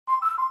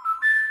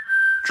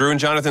Drew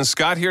and Jonathan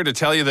Scott here to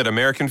tell you that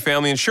American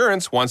Family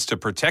Insurance wants to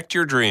protect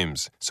your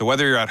dreams. So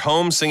whether you're at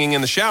home singing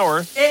in the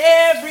shower,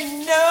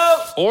 every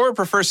note, or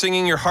prefer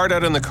singing your heart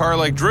out in the car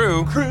like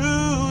Drew,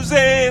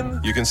 cruising,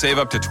 you can save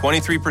up to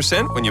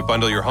 23% when you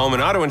bundle your home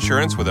and auto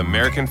insurance with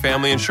American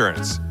Family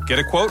Insurance. Get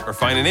a quote or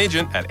find an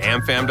agent at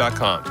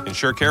amfam.com.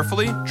 Insure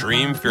carefully,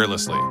 dream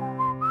fearlessly.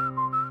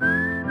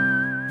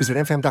 Visit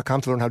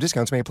amfam.com to learn how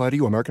discounts may apply to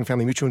you. American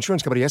Family Mutual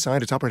Insurance Company, SI,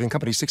 and its operating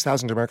company,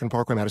 6000 American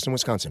Parkway, Madison,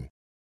 Wisconsin.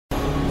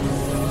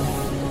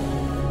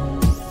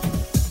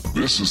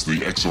 This is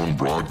the X-Zone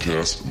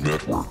Broadcast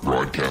Network,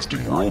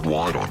 broadcasting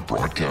worldwide on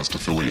broadcast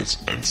affiliates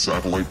and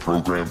satellite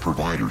program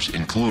providers,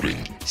 including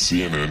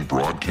CNN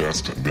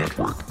Broadcast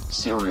Network,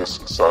 Sirius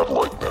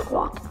Satellite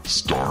Network,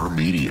 Star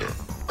Media,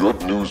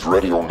 Good News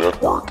Radio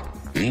Network,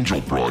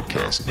 Angel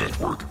Broadcast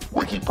Network,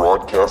 Wiki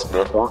Broadcast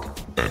Network,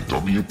 and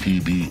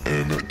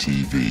WPBN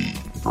TV.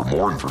 For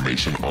more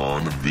information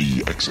on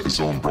the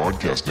X-Zone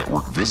Broadcast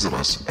Network, visit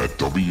us at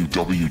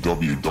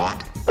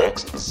www.xzbn.net.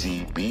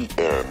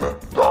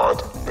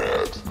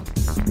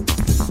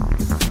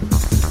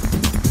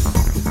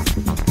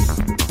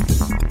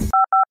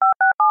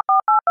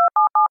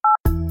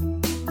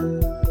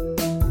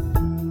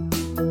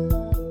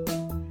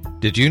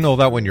 Did you know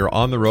that when you're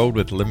on the road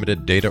with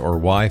limited data or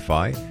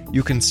Wi-Fi,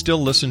 you can still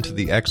listen to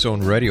the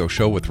X-Zone Radio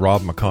Show with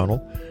Rob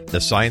McConnell,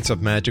 The Science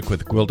of Magic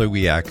with Gwilda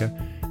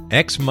Wiyaka,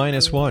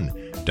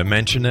 X-1,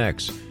 Dimension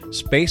X,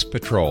 Space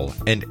Patrol,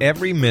 and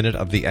every minute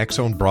of the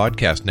X-Zone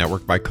Broadcast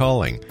Network by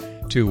calling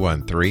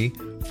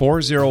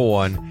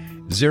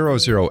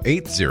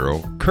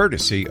 213-401-0080,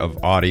 courtesy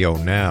of Audio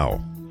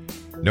Now.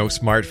 No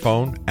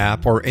smartphone,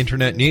 app, or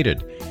internet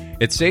needed.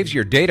 It saves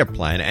your data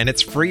plan, and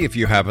it's free if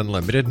you have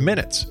unlimited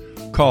minutes.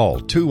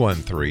 Call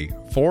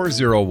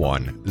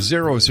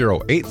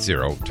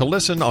 213-401-0080 to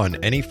listen on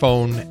any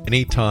phone,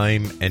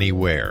 anytime,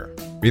 anywhere.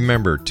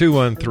 Remember,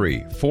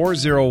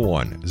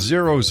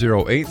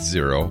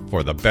 213-401-0080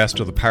 for the best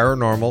of the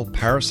paranormal,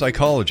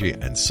 parapsychology,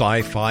 and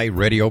sci-fi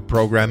radio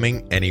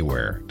programming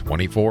anywhere,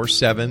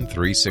 24/7,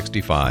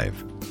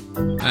 365.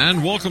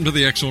 And welcome to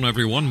the X-Zone,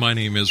 everyone. My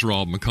name is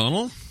Rob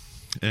McConnell.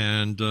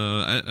 And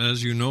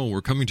as you know,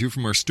 we're coming to you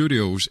from our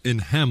studios in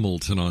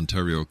Hamilton,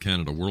 Ontario,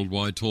 Canada.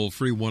 Worldwide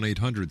toll-free,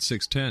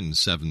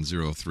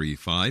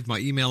 1-800-610-7035. My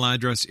email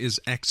address is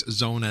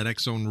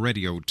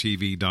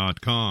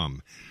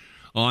xzone@xzoneradiotv.com.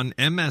 On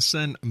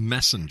MSN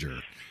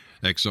Messenger,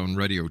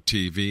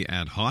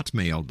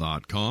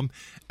 xzoneradiotv@hotmail.com,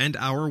 and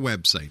our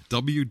website,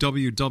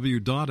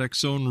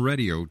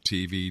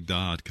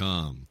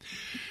 www.xzoneradiotv.com.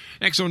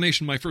 X-Zone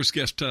Nation, my first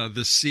guest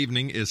this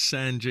evening is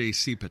Sanjay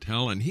C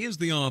Patel, and he is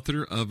the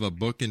author of a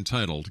book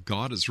entitled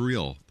God is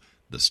Real,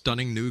 The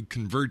Stunning New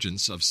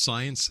Convergence of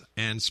Science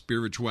and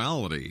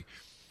Spirituality.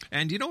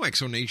 And you know,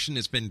 X-Zone Nation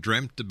has been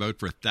dreamt about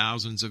for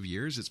thousands of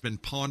years. It's been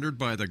pondered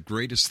by the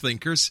greatest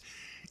thinkers.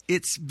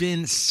 It's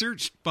been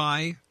searched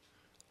by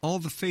all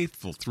the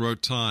faithful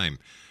throughout time.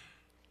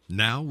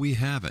 Now we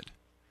have it.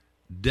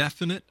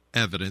 Definite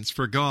evidence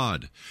for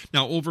God.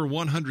 Now, over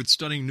 100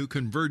 stunning new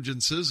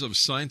convergences of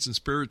science and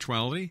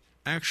spirituality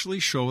actually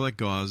show that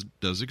God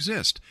does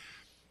exist.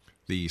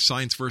 The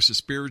science versus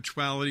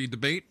spirituality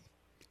debate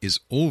is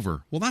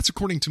over. Well, that's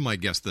according to my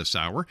guest this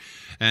hour.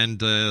 And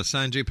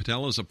Sanjay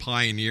Patel is a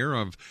pioneer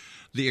of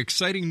the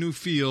exciting new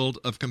field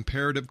of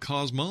comparative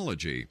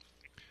cosmology.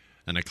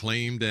 An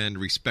acclaimed and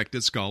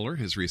respected scholar,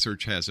 his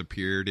research has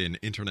appeared in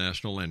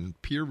international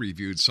and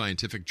peer-reviewed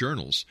scientific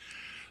journals.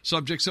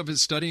 Subjects of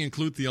his study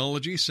include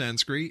theology,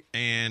 Sanskrit,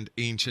 and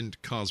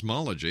ancient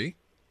cosmology.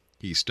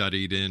 He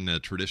studied in a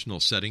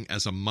traditional setting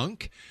as a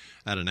monk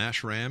at an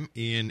ashram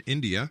in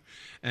India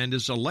and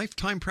is a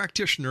lifetime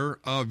practitioner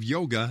of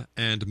yoga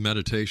and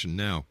meditation.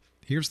 Now,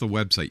 here's the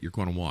website you're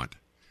going to want.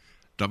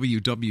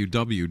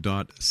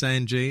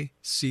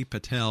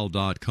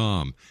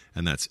 www.sanjaycpatel.com,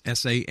 and that's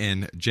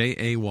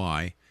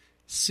SANJAY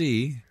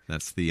C,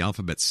 that's the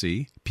alphabet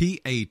C,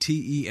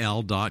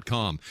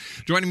 PATEL.com.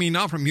 Joining me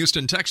now from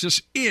Houston,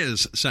 Texas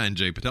is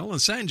Sanjay Patel. And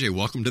Sanjay,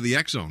 welcome to the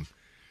X-Zone.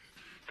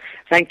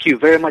 Thank you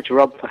very much,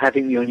 Rob, for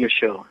having me on your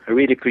show. I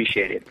really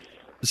appreciate it.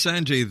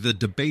 Sanjay, the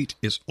debate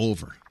is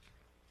over.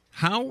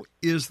 How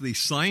is the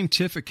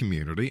scientific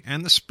community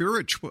and the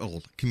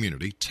spiritual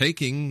community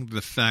taking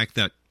the fact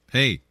that,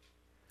 hey,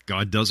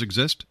 God does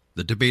exist?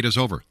 The debate is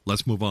over.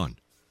 Let's move on.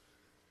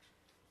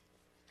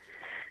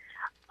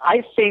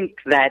 I think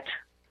that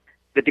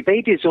the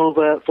debate is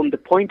over from the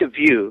point of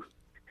view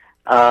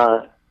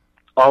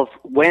of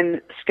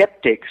when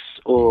skeptics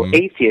or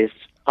atheists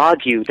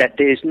argue that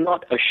there is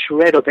not a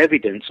shred of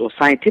evidence or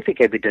scientific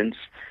evidence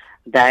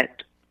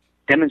that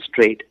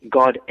demonstrate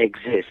God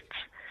exists.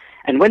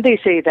 And when they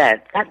say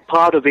that, that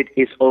part of it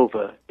is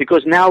over,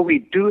 because now we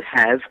do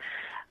have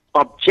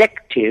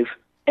objective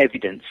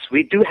evidence.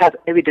 We do have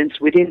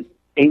evidence within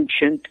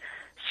ancient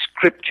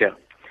scripture.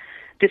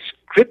 This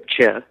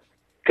scripture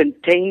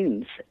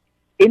contains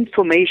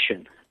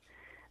information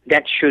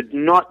that should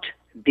not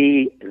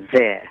be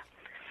there.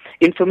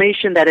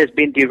 Information that has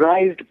been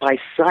derived by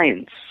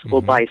science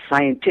or by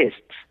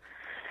scientists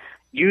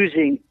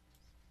using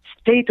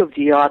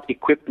state-of-the-art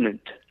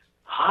equipment,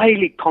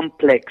 highly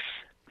complex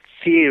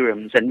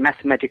theorems and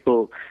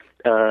mathematical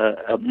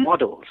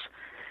models.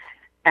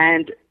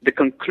 And the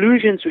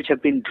conclusions which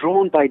have been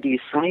drawn by these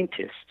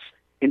scientists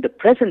in the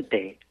present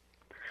day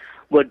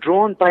were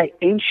drawn by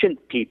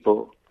ancient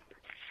people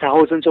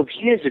thousands of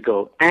years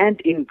ago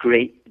and in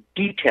great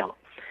detail.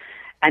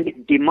 And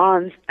it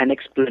demands an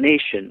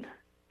explanation.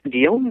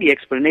 The only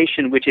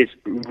explanation which is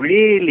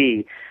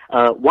really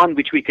one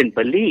which we can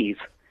believe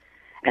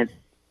and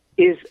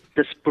is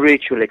the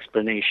spiritual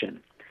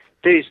explanation.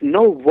 There is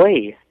no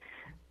way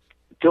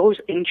those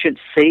ancient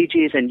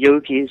sages and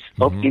yogis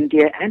of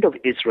India and of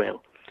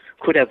Israel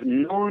could have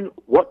known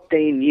what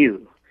they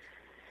knew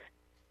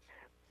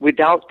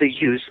without the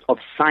use of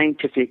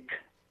scientific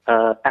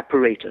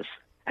apparatus.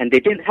 And they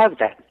didn't have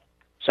that.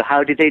 So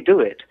how did they do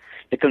it?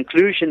 The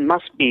conclusion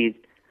must be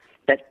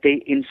that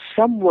they in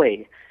some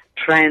way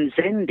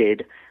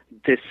transcended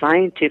the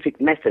scientific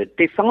method.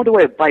 They found a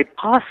way of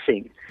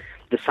bypassing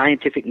the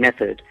scientific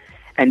method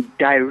and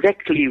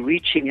directly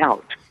reaching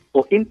out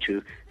or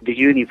into the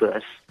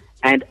universe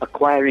and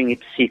acquiring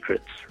its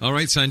secrets. All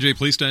right, Sanjay,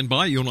 please stand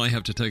by. You and I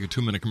have to take a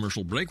 2-minute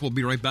commercial break. We'll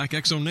be right back.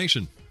 X Zone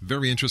Nation.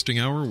 Very interesting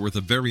hour with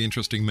a very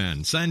interesting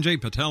man. Sanjay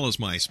Patel is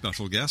my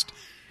special guest.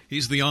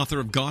 He's the author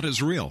of God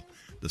is Real,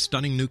 the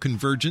stunning new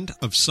convergence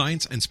of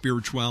science and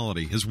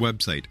spirituality. His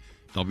website,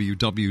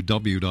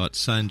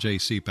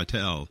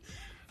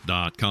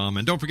 www.sanjaycpatel.com.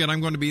 And don't forget,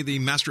 I'm going to be the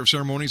Master of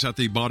Ceremonies at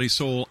the Body,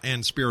 Soul,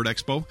 and Spirit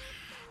Expo,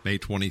 May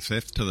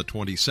 25th to the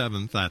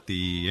 27th at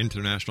the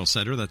International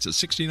Center. That's at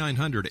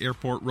 6900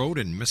 Airport Road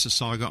in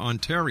Mississauga,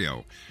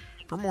 Ontario.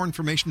 For more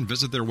information,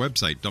 visit their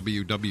website,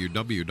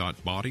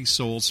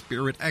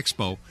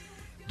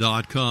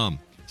 www.bodysoulspiritexpo.com.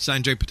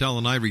 Sanjay Patel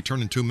and I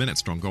return in 2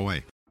 minutes. Don't go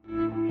away.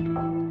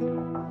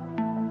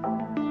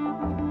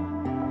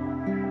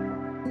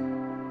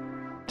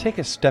 Take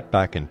a step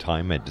back in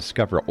time and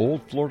discover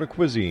old Florida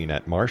cuisine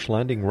at Marsh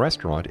Landing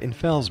Restaurant in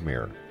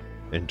Fellsmere.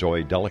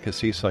 Enjoy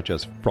delicacies such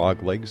as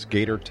frog legs,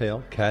 gator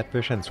tail,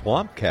 catfish, and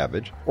swamp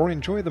cabbage, or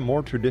enjoy the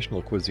more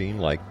traditional cuisine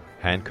like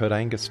hand-cut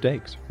Angus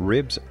steaks,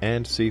 ribs,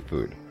 and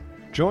seafood.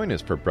 Join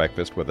us for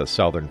breakfast with a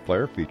southern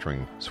flair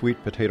featuring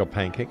sweet potato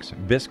pancakes,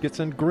 biscuits,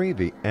 and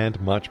gravy,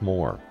 and much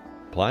more.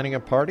 Planning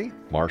a party?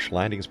 Marsh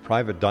Landing's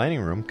private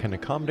dining room can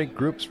accommodate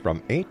groups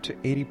from 8 to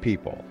 80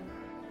 people.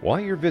 While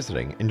you're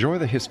visiting, enjoy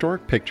the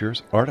historic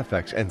pictures,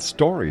 artifacts, and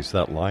stories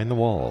that line the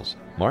walls.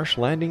 Marsh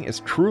Landing is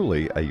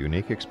truly a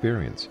unique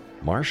experience.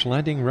 Marsh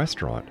Landing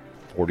Restaurant,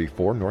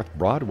 44 North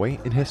Broadway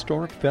in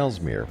historic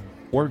Fellsmere,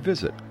 or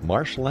visit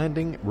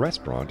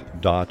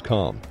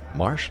marshlandingrestaurant.com.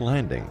 Marsh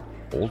Landing,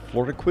 old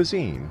Florida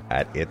cuisine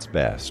at its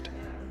best.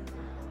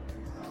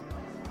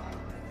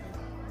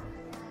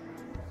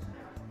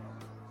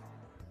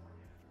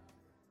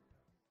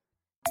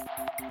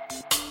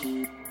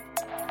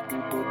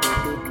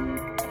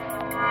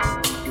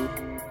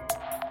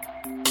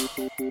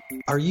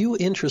 Are you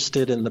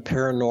interested in the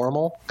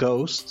paranormal,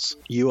 ghosts,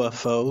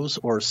 UFOs,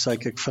 or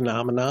psychic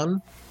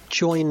phenomenon?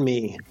 Join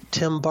me,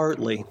 Tim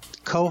Bartley,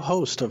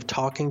 co-host of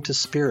Talking to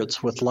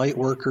Spirits with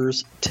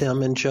Lightworkers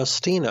Tim and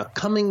Justina,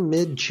 coming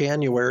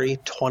mid-January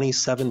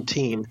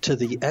 2017 to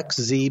the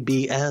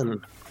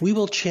XZBN. We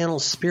will channel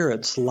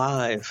spirits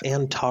live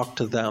and talk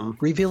to them,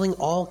 revealing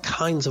all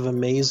kinds of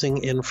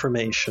amazing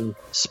information.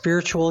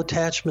 Spiritual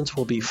attachments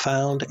will be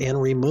found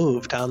and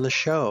removed on the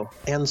show,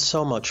 and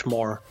so much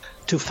more.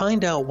 To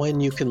find out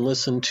when you can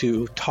listen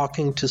to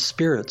Talking to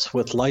Spirits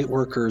with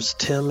Lightworkers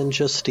Tim and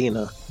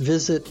Justina,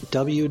 visit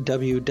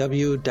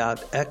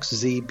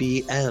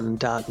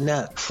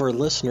www.xzbn.net for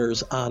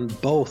listeners on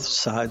both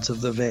sides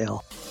of the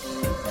veil.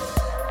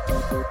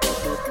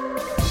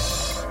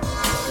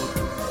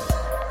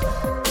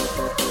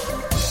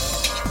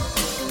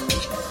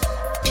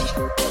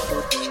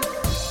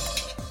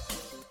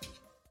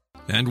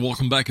 And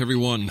welcome back,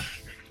 everyone.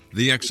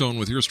 The X Zone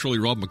with yours truly,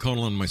 Rob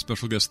McConnell, and my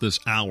special guest this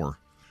hour,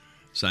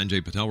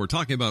 Sanjay Patel. We're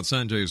talking about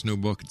Sanjay's new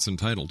book. It's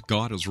entitled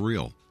God is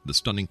Real, the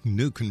stunning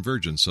new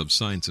convergence of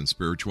science and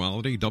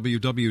spirituality.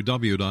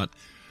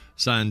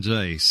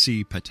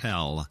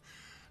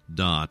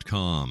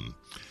 www.sanjaycpatel.com.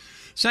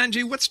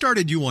 Sanjay, what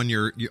started you on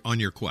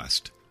your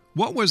quest?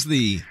 What was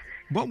the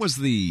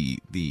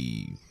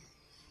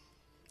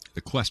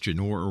question,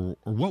 or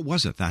what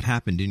was it that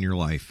happened in your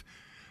life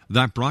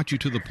that brought you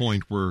to the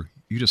point where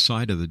you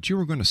decided that you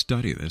were going to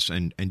study this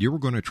and you were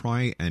going to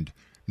try and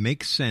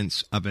make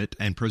sense of it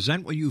and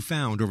present what you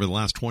found over the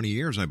last 20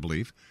 years, I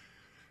believe,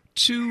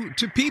 to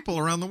people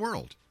around the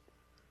world?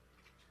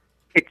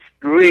 It's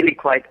really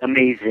quite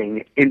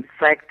amazing. In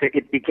fact,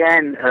 it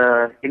began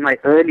in my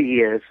early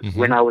years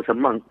when I was a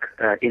monk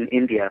in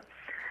India.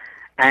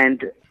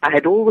 And I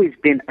had always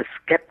been a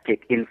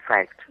skeptic, in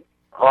fact,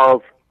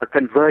 of a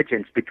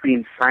convergence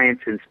between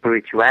science and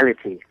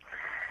spirituality.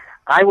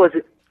 I was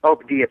of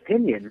the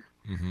opinion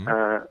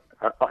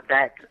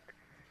that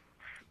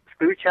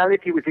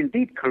spirituality was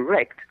indeed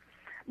correct,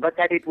 but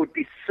that it would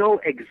be so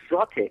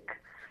exotic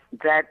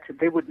that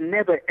there would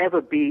never,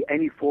 ever be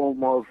any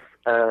form of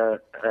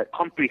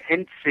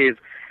comprehensive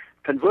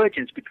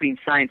convergence between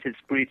science and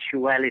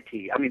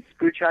spirituality. I mean,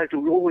 spirituality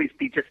will always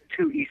be just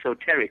too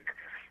esoteric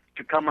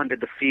to come under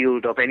the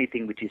field of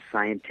anything which is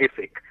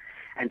scientific.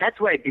 And that's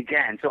where I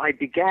began. So I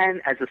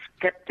began as a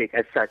skeptic,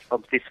 as such,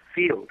 of this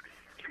field.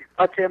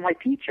 But my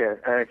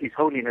teacher, His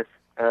Holiness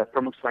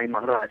Pramukh Swami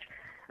Maharaj,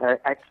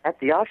 at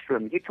the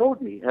ashram, he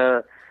told me,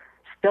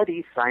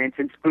 study science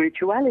and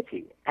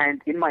spirituality.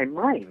 And in my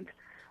mind,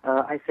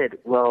 I said,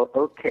 well,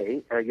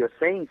 okay, you're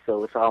saying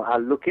so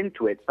I'll look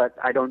into it, but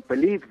I don't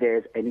believe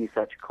there's any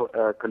such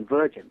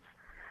convergence.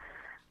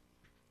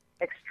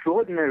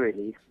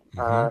 Extraordinarily,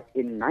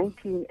 in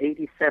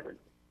 1987,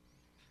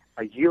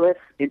 a U.S.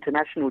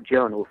 international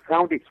journal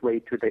found its way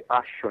to the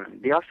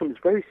ashram. The ashram is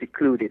very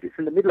secluded. It's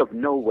in the middle of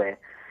nowhere.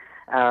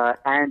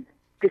 And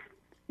this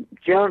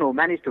journal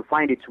managed to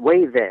find its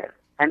way there.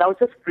 And I was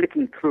just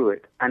flicking through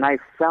it, and I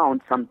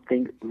found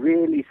something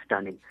really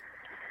stunning.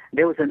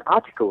 There was an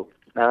article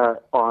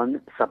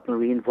on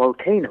submarine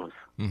volcanoes.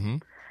 Mm-hmm.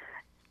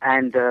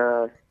 And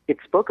it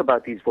spoke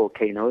about these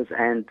volcanoes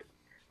and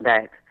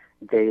that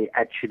they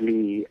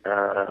actually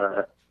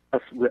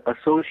were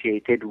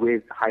associated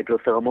with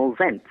hydrothermal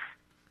vents.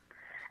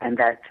 And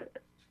that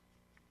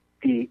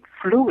the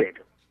fluid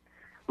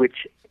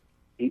which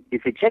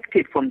is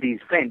ejected from these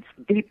vents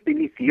deep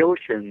beneath the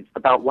ocean,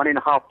 about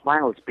 1.5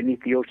 miles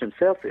beneath the ocean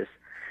surface,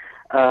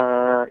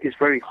 is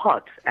very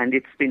hot, and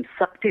it's been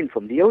sucked in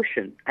from the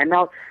ocean. And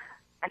now,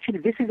 actually,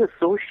 this is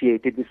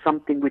associated with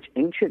something which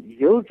ancient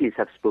yogis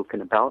have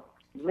spoken about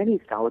many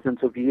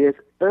thousands of years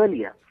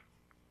earlier.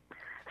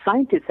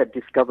 Scientists had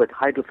discovered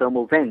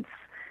hydrothermal vents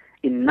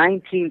in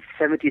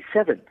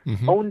 1977,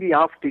 only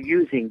after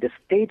using the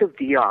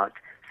state-of-the-art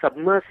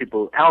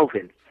submersible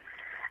Alvin.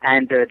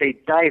 And they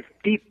dived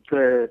deep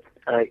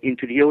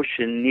into the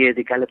ocean near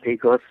the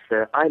Galapagos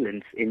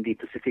Islands in the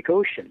Pacific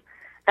Ocean.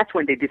 That's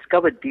when they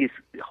discovered these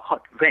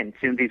hot vents,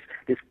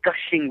 this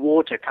gushing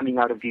water coming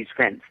out of these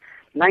vents,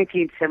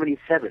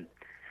 1977.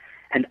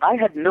 And I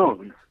had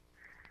known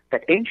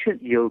that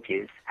ancient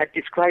yogis had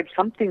described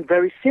something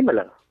very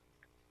similar,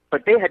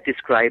 but they had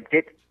described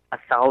it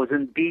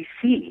 1000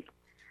 BC.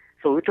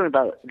 So we're talking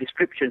about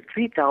description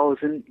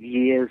 3,000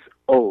 years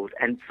old.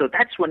 And so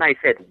that's when I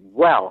said,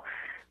 wow,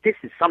 this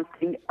is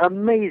something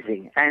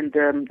amazing. And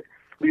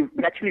we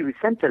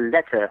sent a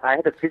letter. I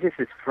had a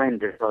physicist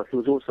friend who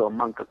was also a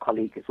monk, a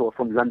colleague as well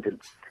from London.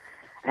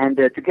 And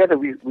together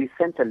we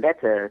sent a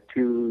letter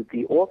to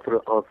the author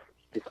of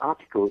this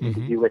article in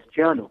the U.S.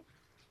 Journal.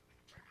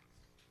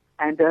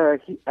 And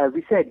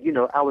we said,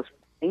 our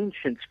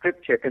ancient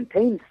scripture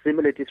contains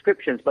similar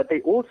descriptions, but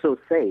they also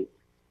say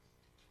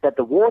that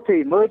the water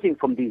emerging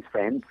from these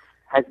vents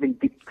has been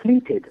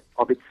depleted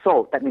of its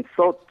salt. That means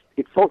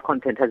its salt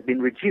content has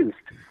been reduced.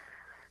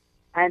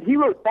 And he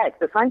wrote back,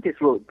 the scientist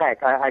wrote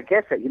back, I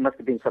guess that he must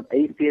have been some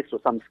atheist or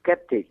some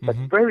skeptic, but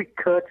very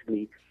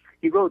curtly,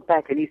 he wrote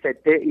back and he said,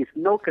 there is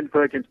no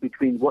convergence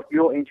between what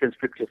your ancient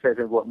scripture says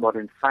and what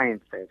modern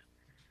science says.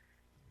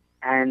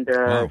 And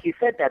he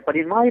said that, but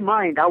in my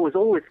mind, I was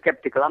always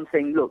skeptical. I'm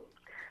saying, look,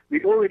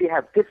 we already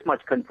have this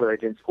much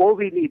convergence. All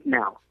we need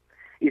now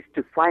is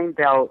to find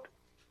out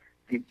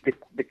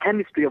the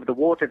chemistry of the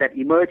water that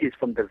emerges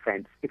from the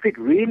vents. If it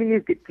really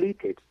is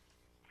depleted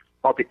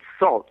of its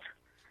salt,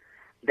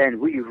 then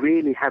we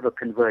really have a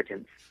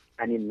convergence.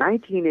 And in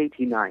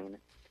 1989,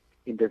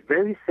 in the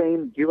very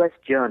same U.S.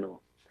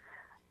 journal,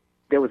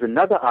 there was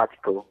another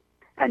article,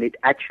 and it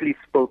actually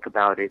spoke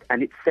about it.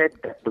 And it said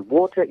that the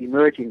water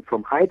emerging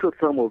from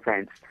hydrothermal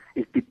vents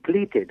is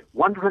depleted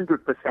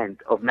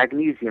 100% of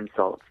magnesium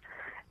salts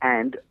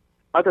and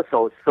other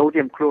salts,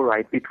 sodium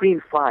chloride,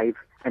 between 5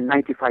 and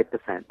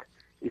 95%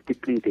 is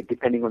depleted,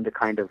 depending on the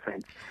kind of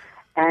vent.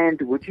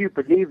 And would you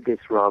believe this,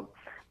 Rob,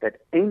 that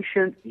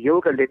ancient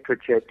yoga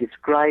literature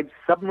describes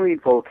submarine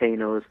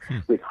volcanoes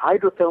with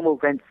hydrothermal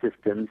vent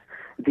systems.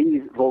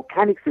 These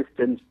volcanic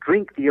systems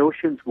drink the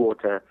ocean's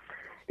water.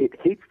 It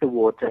heats the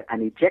water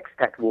and ejects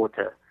that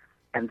water,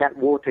 and that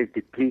water is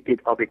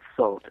depleted of its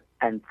salt.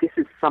 And this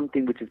is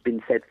something which has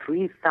been said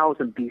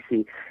 3000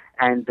 BC,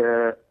 and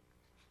there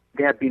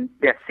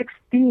are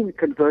 16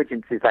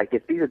 convergences, I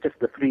guess. These are just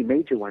the three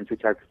major ones,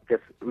 which I've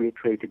just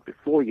reiterated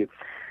before you.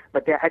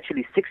 But there are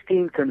actually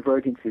 16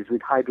 convergences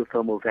with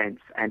hydrothermal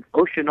vents. And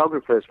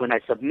oceanographers, when I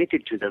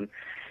submitted to them,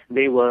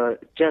 they were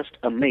just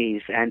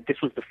amazed. And this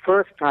was the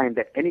first time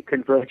that any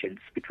convergence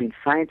between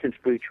science and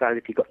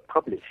spirituality got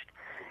published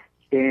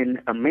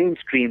in a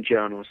mainstream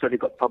journal. So they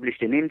got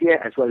published in India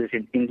as well as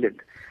in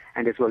England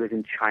and as well as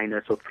in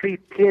China. So 3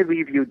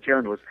 peer-reviewed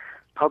journals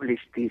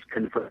published these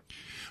convergences.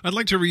 I'd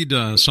like to read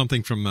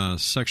something from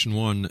section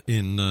 1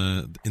 in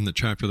the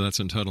chapter that's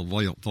entitled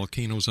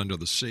Volcanoes Under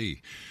the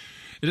Sea.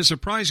 It is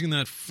surprising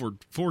that for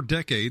 4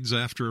 decades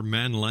after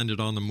man landed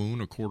on the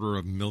moon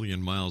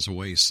 250,000 miles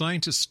away,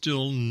 scientists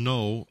still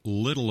know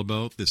little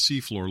about the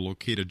seafloor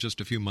located just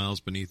a few miles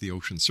beneath the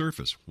ocean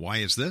surface. Why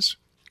is this?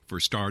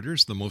 For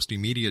starters, the most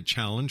immediate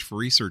challenge for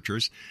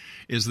researchers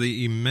is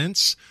the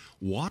immense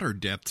water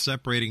depth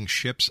separating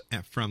ships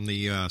from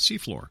the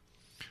seafloor.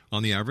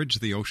 On the average,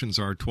 the oceans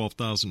are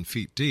 12,000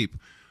 feet deep,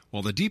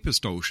 while the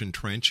deepest ocean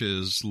trench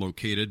is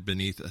located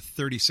beneath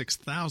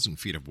 36,000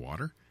 feet of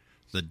water.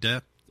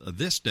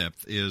 This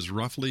depth is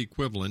roughly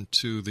equivalent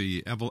to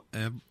the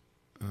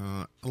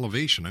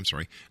elevation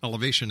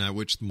at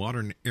which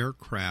modern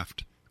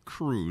aircraft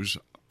cruise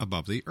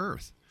above the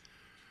Earth.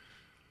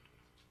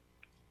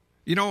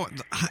 You know,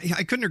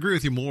 I couldn't agree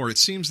with you more. It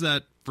seems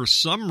that for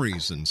some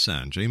reason,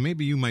 Sanjay,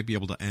 maybe you might be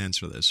able to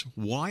answer this.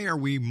 Why are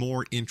we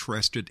more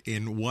interested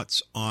in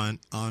what's on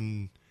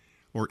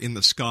or in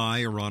the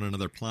sky or on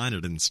another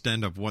planet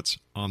instead of what's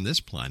on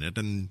this planet?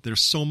 And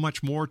there's so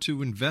much more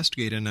to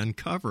investigate and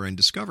uncover and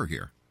discover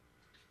here.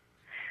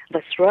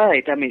 That's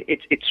right. I mean,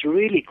 it's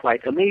really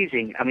quite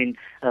amazing. I mean,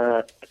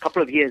 a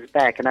couple of years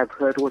back, and I've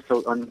heard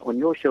also on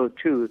your show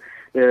too,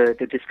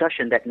 the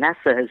discussion that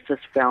NASA has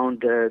just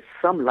found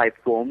some life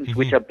forms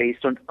which are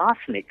based on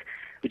arsenic,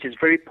 which is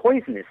very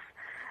poisonous.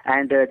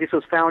 And this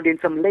was found in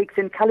some lakes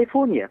in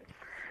California.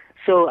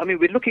 So, I mean,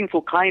 we're looking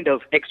for kind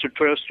of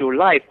extraterrestrial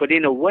life, but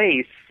in a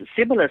way,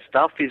 similar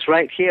stuff is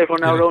right here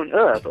on our own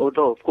Earth,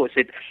 although, of course,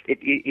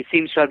 it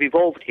seems to have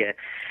evolved here.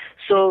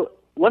 So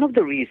one of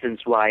the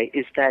reasons why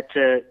is that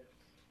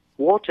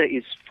water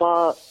is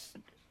far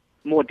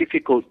more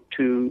difficult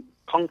to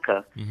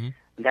conquer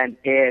than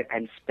air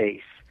and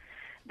space.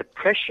 The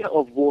pressure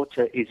of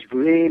water is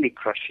really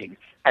crushing.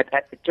 At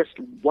just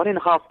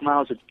 1.5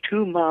 miles or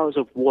 2 miles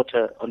of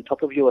water on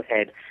top of your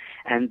head,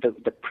 and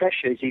the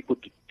pressure is equal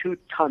to 2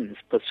 tons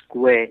per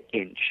square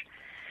inch.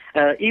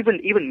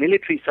 Even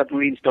military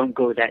submarines don't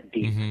go that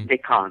deep. They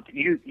can't.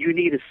 You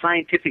need a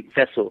scientific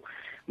vessel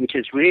which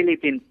has really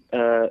been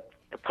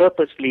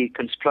purposely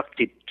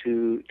constructed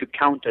to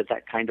counter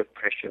that kind of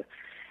pressure.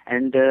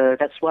 And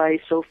that's why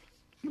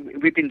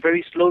we've been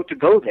very slow to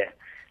go there,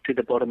 to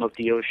the bottom of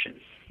the ocean.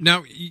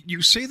 Now,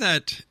 you say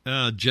that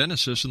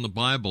Genesis in the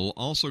Bible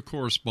also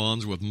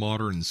corresponds with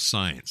modern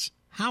science.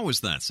 How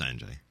is that,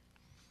 Sanjay?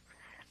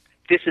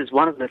 This is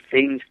one of the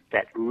things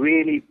that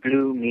really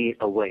blew me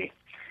away.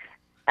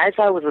 As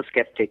I was a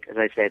skeptic, as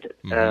I said,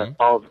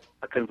 of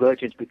a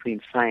convergence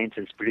between science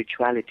and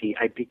spirituality,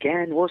 I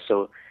began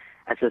also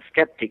as a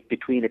skeptic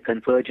between a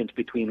convergence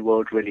between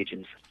world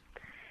religions.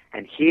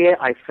 And here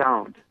I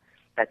found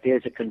that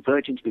there's a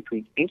convergence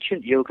between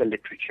ancient yoga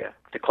literature,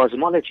 the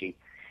cosmology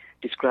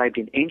described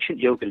in ancient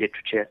yoga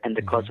literature, and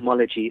the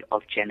cosmology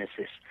of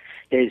Genesis.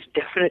 There is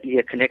definitely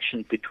a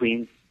connection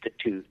between the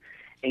two,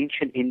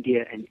 ancient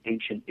India and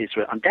ancient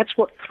Israel. And that's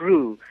what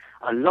threw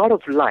a lot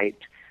of light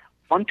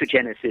onto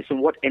Genesis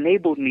and what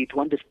enabled me to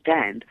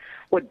understand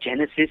what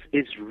Genesis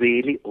is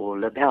really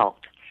all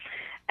about.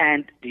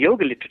 And the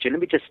yoga literature,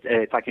 let me just,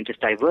 if I can just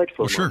divert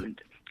for a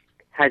moment,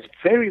 has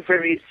very,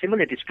 very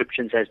similar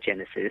descriptions as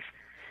Genesis,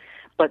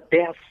 but they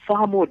are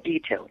far more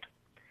detailed.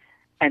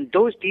 And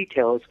those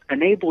details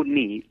enabled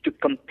me to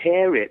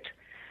compare it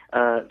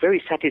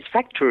very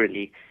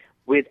satisfactorily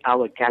with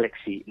our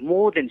galaxy.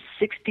 More than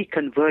 60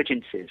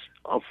 convergences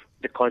of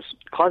the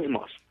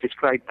cosmos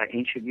described by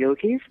ancient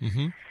yogis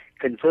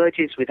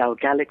converges with our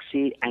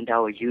galaxy and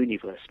our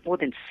universe. More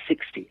than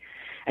 60.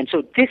 And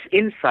so this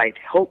insight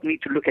helped me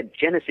to look at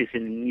Genesis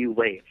in a new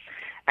way.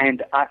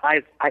 And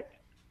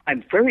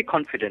I'm very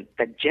confident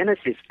that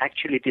Genesis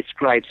actually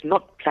describes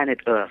not planet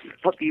Earth,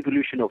 not the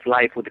evolution of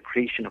life or the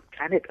creation of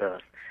planet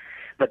Earth,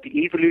 but the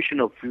evolution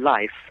of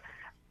life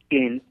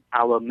in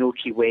our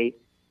Milky Way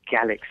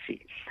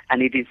galaxy.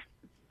 And it is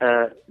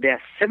there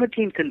are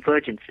 17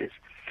 convergences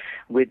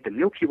with the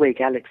Milky Way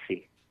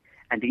galaxy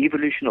and the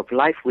evolution of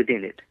life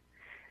within it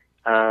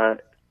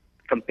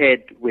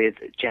compared with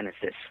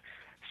Genesis.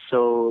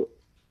 So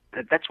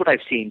that's what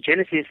I've seen.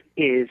 Genesis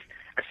is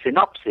a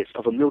synopsis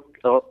of a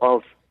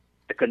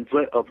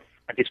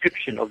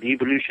description of the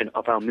evolution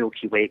of our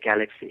Milky Way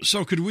galaxy.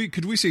 So could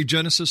we say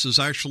Genesis is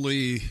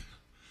actually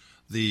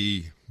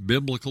the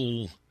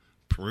biblical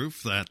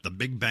proof that the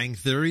Big Bang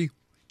Theory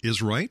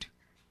is right?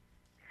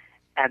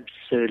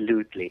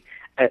 Absolutely.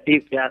 I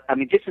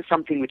mean, this is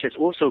something which has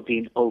also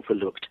been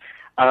overlooked.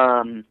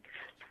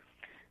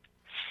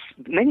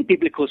 Many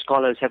biblical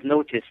scholars have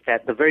noticed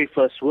that the very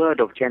first word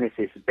of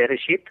Genesis,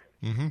 Bereshit,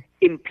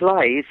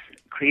 implies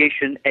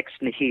creation ex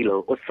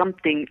nihilo, or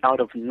something out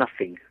of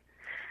nothing.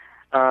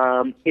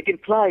 It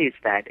implies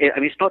that, I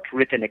mean, it's not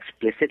written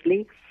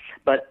explicitly,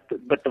 but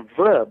the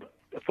verb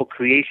for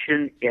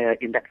creation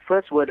in that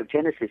first word of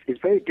Genesis is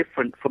very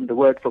different from the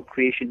word for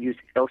creation used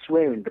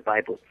elsewhere in the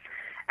Bible.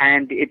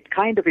 And it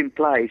kind of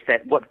implies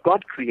that what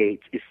God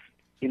creates is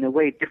in a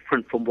way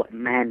different from what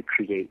man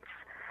creates.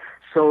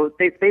 So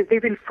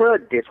they've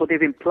inferred this, or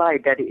they've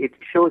implied that it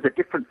shows a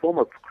different form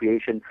of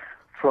creation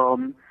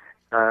from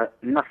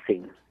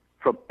nothing,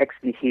 from ex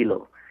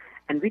nihilo.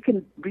 And we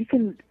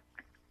can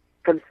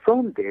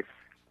confirm this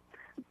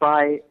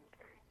by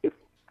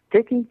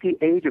taking the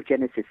age of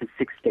Genesis is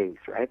 6 days,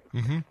 right?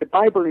 The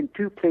Bible in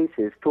 2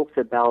 places talks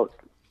about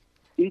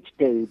each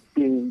day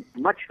being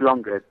much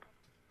longer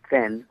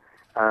than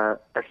a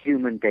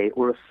human day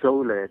or a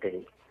solar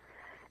day.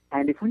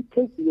 And if we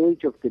take the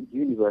age of the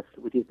universe,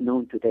 which is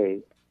known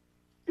today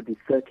to be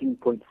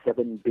 13.7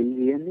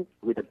 billion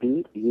with a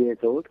B years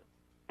old,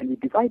 and we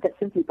divide that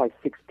simply by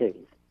 6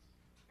 days,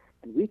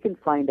 and we can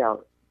find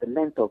out the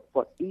length of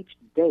what each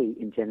day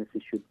in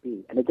Genesis should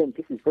be. And again,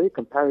 this is very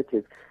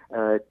comparative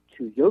to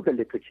yoga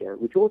literature,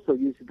 which also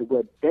uses the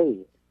word day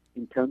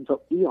in terms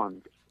of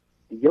eons.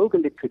 The yoga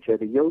literature,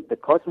 the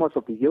cosmos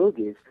of the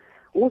yogis,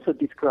 also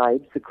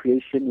describes the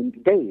creation in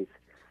days.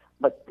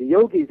 But the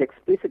yogis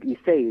explicitly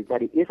say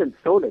that it isn't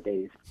solar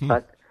days,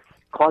 but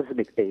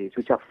cosmic days,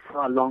 which are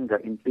far longer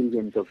in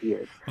billions of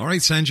years. All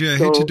right, Sanjay, I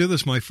hate to do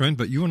this, my friend,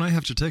 but you and I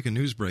have to take a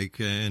news break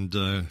and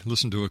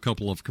listen to a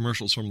couple of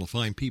commercials from the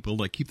fine people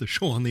that keep the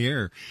show on the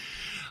air.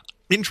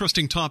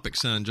 Interesting topic,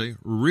 Sanjay.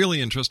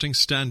 Really interesting.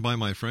 Stand by,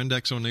 my friend.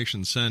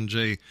 Exonation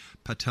Sanjay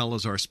Patel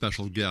is our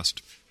special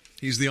guest.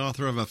 He's the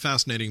author of a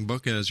fascinating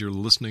book, as you're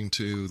listening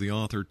to the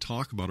author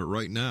talk about it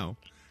right now.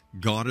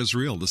 God is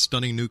Real, the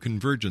stunning new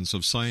convergence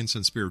of science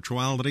and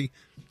spirituality.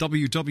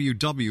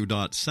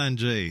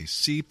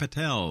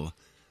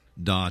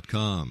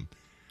 www.sanjaycpatel.com.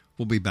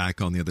 We'll be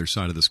back on the other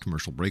side of this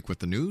commercial break with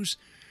the news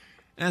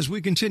as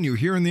we continue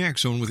here in the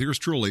X Zone with yours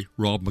truly,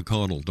 Rob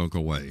McConnell. Don't go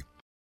away.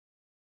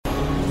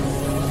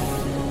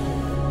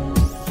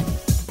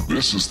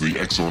 This is the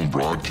X Zone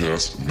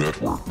Broadcast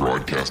Network,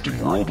 broadcasting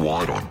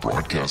worldwide on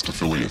broadcast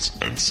affiliates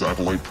and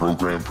satellite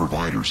program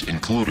providers,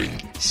 including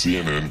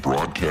CNN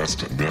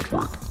Broadcast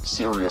Network,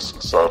 Sirius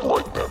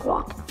Satellite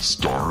Network,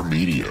 Star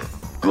Media,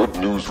 Good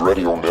News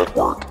Radio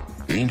Network,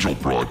 Angel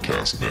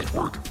Broadcast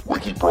Network,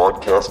 Wiki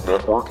Broadcast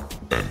Network,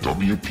 and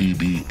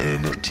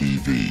WPBN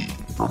TV.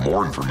 For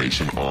more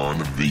information on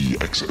the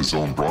X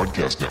Zone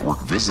Broadcast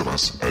Network, visit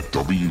us at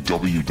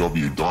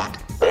www.xzbn.net.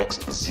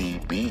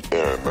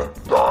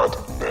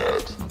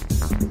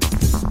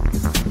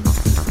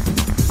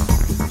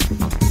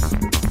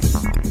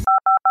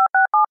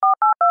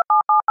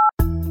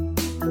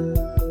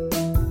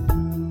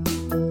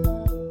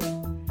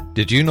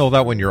 Did you know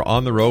that when you're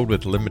on the road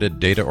with limited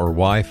data or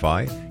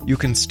Wi-Fi, you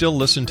can still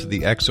listen to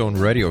the X Zone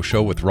Radio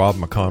Show with Rob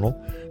McConnell,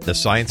 The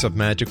Science of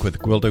Magic with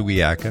Gwilda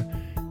Wiyaka,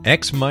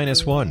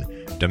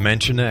 X-1,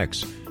 Dimension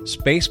X,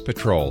 Space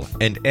Patrol,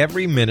 and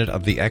every minute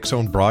of the X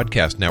Zone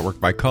Broadcast Network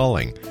by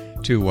calling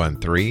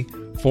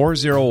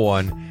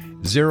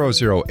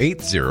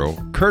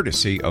 213-401-0080,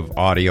 courtesy of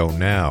Audio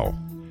Now.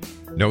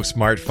 No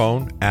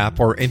smartphone, app,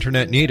 or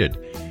internet needed.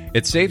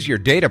 It saves your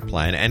data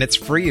plan, and it's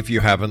free if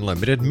you have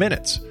unlimited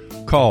minutes.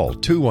 Call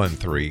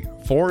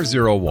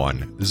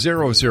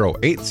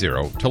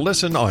 213-401-0080 to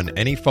listen on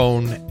any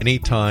phone,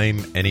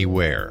 anytime,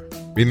 anywhere.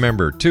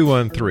 Remember,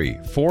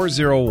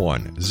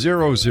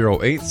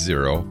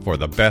 213-401-0080 for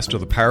the best of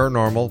the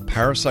paranormal,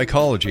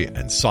 parapsychology,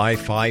 and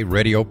sci-fi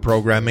radio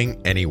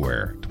programming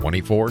anywhere.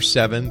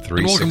 24/7, 365.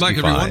 And welcome back,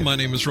 everyone. My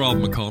name is Rob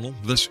McConnell.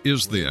 This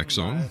is the X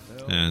Zone,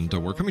 and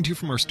we're coming to you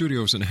from our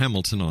studios in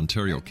Hamilton,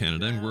 Ontario,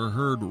 Canada, and we're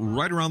heard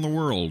right around the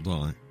world,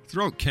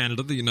 throughout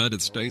Canada, the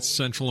United States,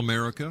 Central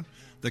America,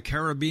 the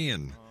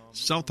Caribbean,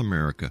 South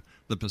America,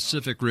 the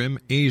Pacific Rim,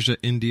 Asia,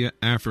 India,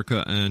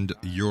 Africa, and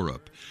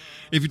Europe.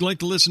 If you'd like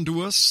to listen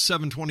to us,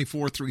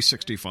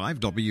 724-365,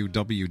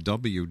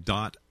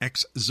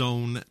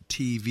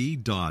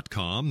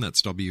 www.xzonetv.com.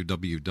 That's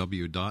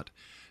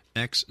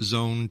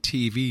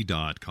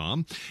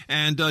www.xzonetv.com.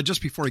 And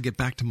just before I get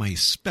back to my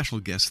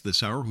special guest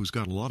this hour, who's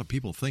got a lot of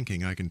people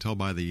thinking, I can tell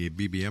by the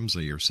BBMs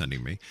that you're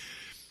sending me,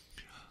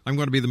 I'm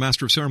going to be the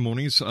Master of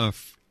Ceremonies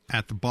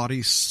at the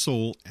Body,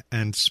 Soul,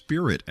 and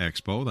Spirit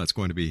Expo. That's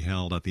going to be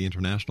held at the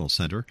International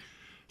Center,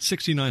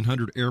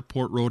 6900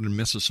 Airport Road in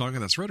Mississauga.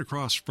 That's right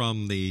across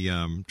from the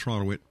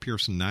Toronto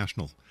Pearson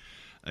National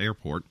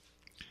Airport.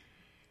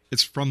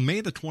 It's from May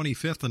the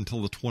 25th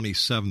until the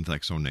 27th,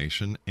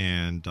 Exonation,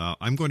 and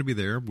I'm going to be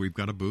there. We've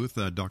got a booth.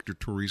 Dr.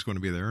 Turi's going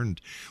to be there, and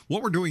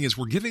what we're doing is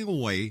we're giving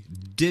away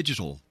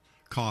digital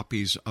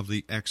copies of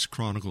the X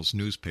Chronicles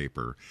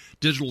newspaper,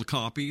 digital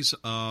copies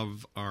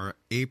of our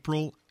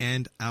April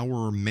and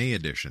our May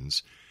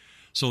editions,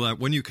 so that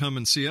when you come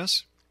and see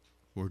us,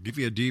 we'll give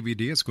you a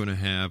DVD. It's going to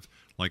have,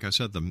 like I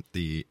said,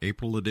 the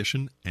April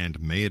edition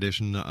and May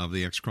edition of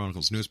the X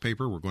Chronicles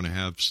newspaper. We're going to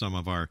have some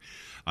of our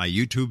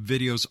YouTube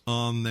videos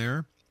on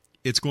there.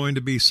 It's going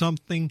to be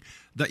something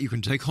that you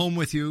can take home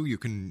with you. You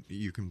can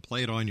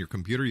play it on your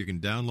computer. You can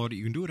download it.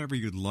 You can do whatever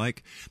you'd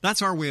like.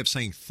 That's our way of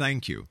saying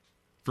thank you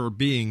for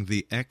being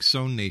the X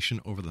Zone Nation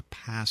over the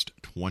past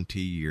 20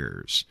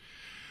 years.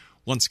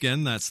 Once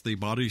again, that's the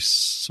Body,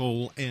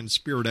 Soul, and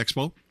Spirit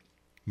Expo,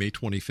 May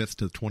 25th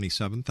to the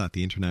 27th at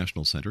the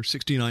International Center,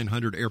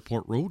 6900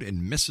 Airport Road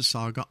in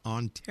Mississauga,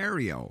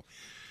 Ontario.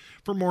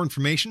 For more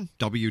information,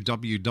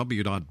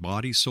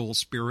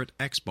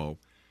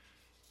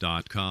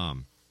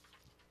 www.bodysoulspiritexpo.com.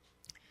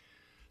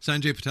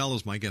 Sanjay Patel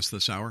is my guest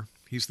this hour.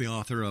 He's the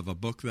author of a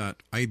book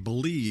that I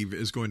believe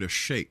is going to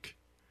shake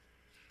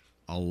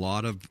a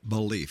lot of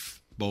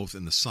belief, both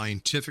in the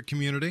scientific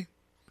community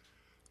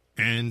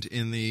and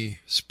in the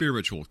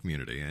spiritual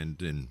community.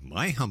 And in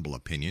my humble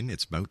opinion,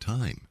 it's about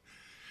time.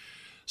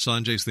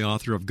 Sanjay's the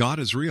author of God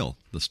is Real,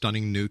 the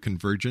stunning new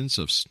convergence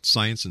of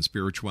science and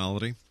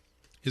spirituality.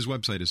 His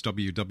website is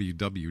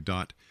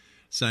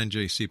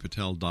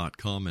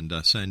www.sanjaycpatel.com, and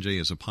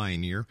Sanjay is a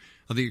pioneer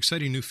of the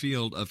exciting new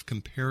field of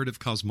comparative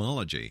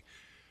cosmology.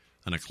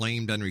 An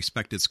acclaimed and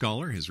respected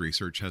scholar, his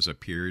research has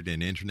appeared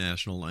in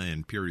international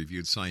and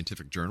peer-reviewed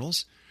scientific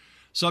journals.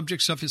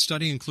 Subjects of his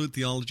study include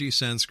theology,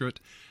 Sanskrit,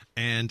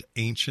 and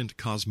ancient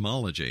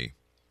cosmology.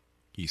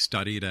 He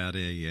studied at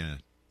a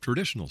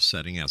traditional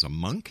setting as a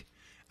monk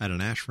at an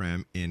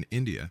ashram in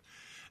India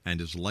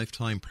and is a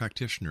lifetime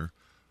practitioner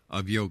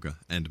of yoga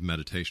and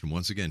meditation.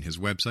 Once again, his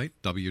website,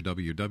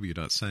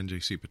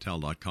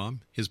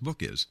 www.sanjaycpatel.com. His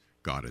book is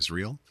God is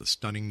Real, The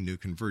Stunning New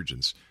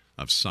Convergence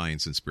of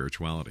Science and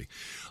Spirituality.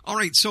 All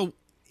right, so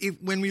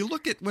when we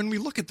look at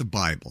the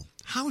Bible,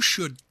 how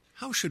should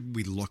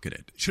we look at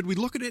it? Should we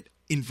look at it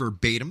in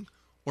verbatim,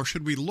 or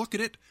should we look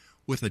at it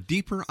with a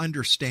deeper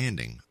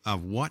understanding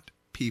of what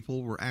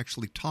people were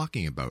actually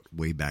talking about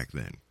way back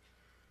then?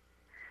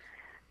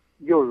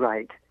 You're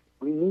right.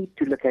 We need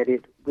to look at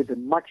it with a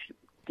much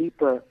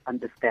deeper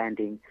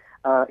understanding.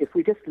 If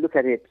we just look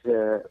at it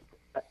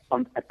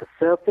at the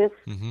surface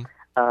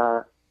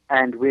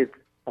and with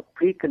a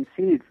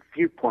preconceived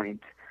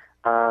viewpoint,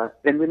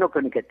 then we're not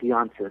going to get the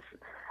answers.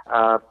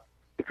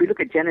 If we look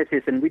at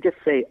Genesis and we just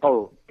say,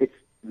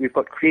 we've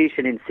got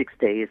creation in 6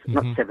 days,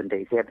 not 7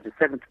 days. We have the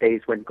seventh day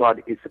is when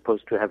God is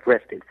supposed to have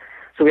rested.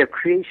 So we have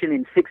creation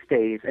in 6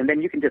 days, and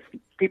then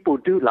people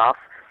do laugh,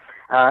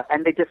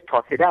 and they just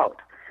toss it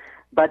out.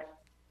 But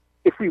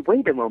if we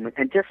wait a moment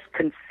and just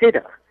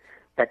consider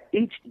that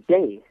each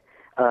day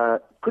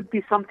could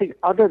be something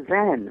other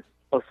than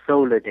a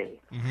solar day.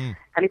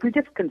 And if we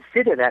just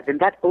consider that, then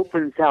that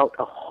opens out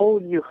a whole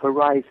new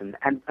horizon,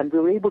 and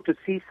we're able to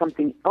see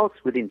something else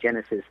within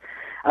Genesis,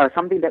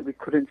 something that we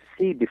couldn't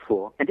see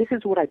before. And this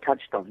is what I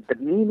touched on. The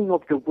meaning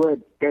of the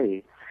word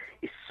day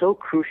is so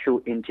crucial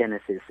in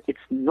Genesis. It's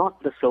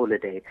not the solar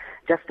day,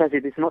 just as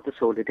it is not the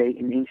solar day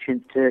in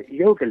ancient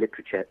yoga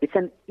literature. It's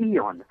an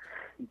eon,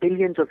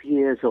 billions of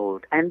years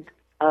old, and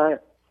I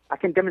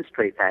can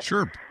demonstrate that.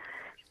 Sure.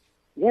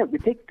 Yeah, we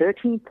take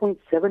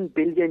 13.7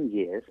 billion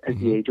years as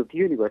the age of the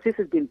universe. This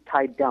has been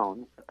tied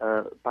down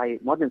by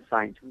modern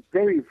science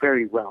very,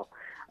 very well,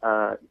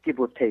 give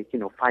or take,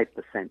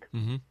 5%.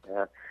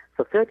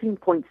 So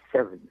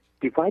 13.7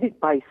 divided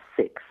by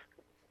 6,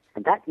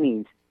 and that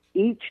means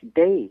each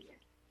day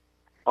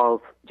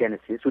of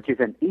Genesis, which is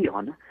an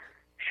eon,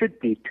 should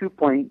be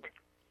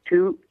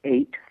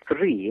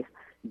 2.283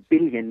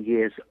 billion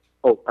years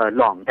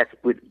long. That's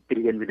with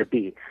billion with a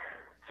B.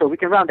 So we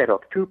can round that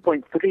off,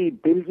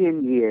 2.3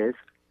 billion years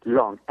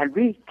long. And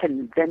we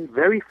can then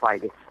verify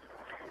this.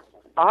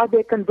 Are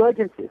there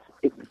convergences?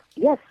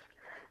 Yes.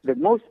 The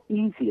most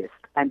easiest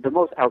and the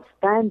most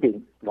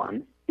outstanding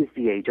one is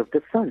the age of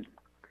the sun.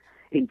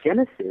 In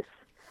Genesis,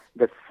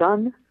 the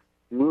sun,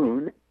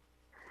 moon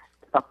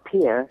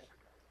appear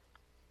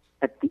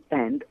at the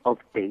end of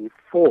day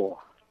 4.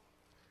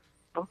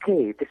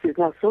 Okay, this is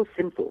now so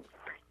simple.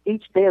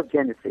 Each day of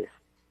Genesis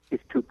is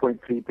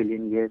 2.3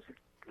 billion years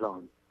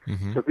long.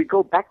 So if we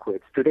go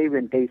backwards, today we're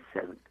in day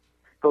 7.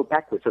 Go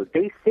backwards. So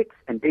day 6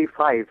 and day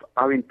 5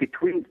 are in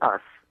between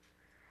us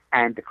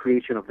and the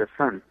creation of the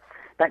sun.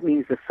 That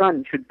means the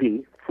sun should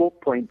be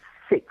 4.6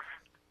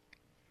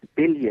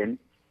 billion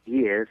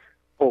years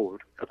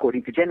old,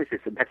 according to Genesis.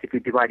 And that's if we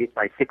divide it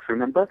by 6,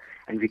 remember?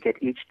 And we get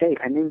each day.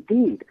 And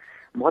indeed,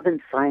 modern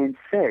science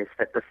says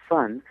that the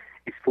sun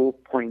is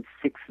 4.6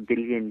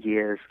 billion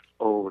years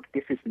old.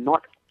 This is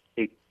not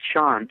a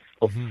chance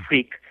or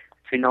freak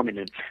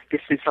phenomenon.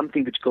 This is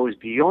something which goes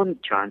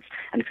beyond chance.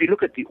 And if you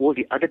look at all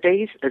the other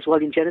days as well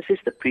in Genesis,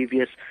 the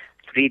previous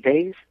 3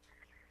 days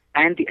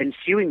and the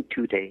ensuing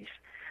 2 days,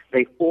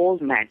 they all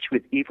match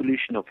with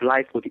evolution of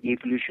life or the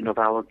evolution of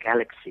our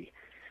galaxy.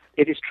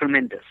 It is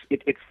tremendous.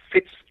 It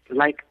fits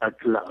like a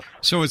glove.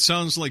 So it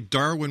sounds like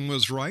Darwin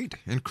was right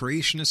and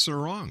creationists are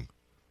wrong.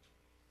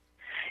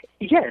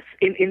 Yes,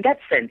 in that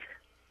sense,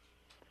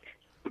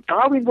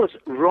 Darwin was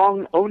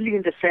wrong only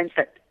in the sense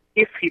that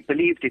if he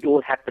believed it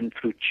all happened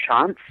through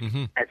chance,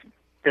 as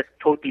just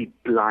totally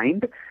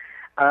blind,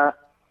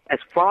 as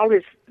far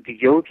as the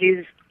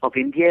yogis of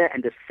India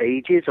and the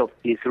sages of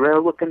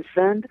Israel were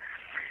concerned,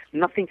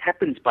 nothing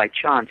happens by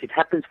chance. It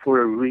happens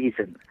for a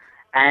reason.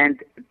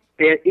 And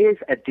there is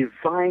a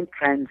divine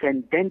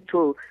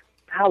transcendental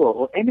power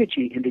or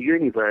energy in the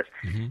universe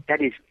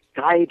that is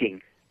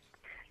guiding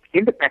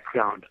in the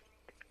background,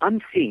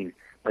 unseen,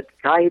 but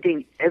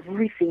guiding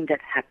everything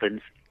that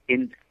happens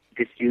in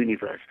this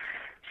universe.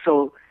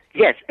 So,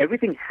 yes,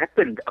 everything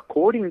happened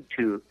according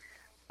to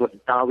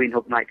what Darwin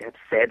might have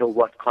said or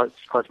what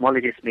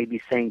cosmologists may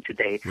be saying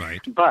today,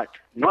 but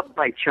not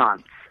by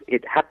chance.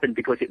 It happened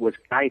because it was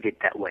guided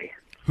that way.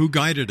 Who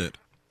guided it?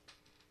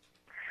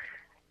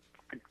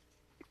 You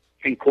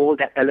can call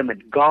that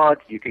element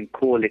God, you can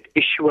call it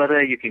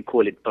Ishwara, you can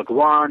call it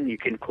Bhagwan, you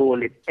can just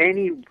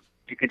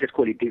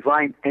call it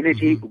divine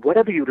energy,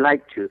 whatever you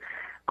like to.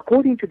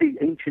 According to the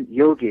ancient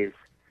yogis,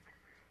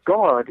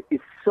 God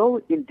is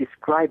so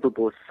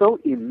indescribable, so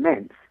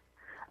immense,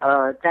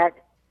 that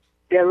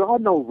there are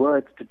no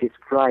words to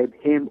describe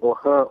him or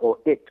her or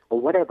it or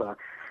whatever.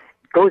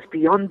 It goes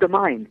beyond the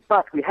mind,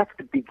 but we have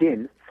to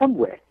begin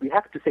somewhere. We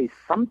have to say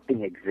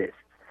something exists.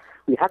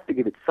 We have to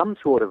give it some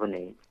sort of a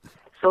name.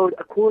 So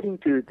according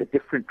to the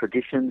different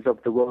traditions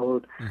of the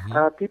world,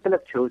 people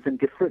have chosen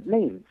different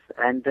names,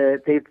 and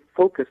they've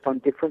focused on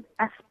different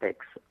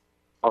aspects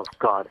of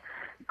God.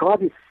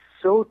 God is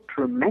so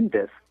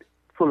tremendous,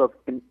 full of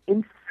an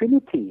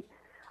infinity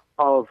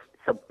of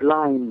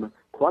sublime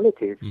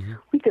qualities.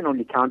 We can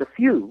only count a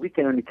few. We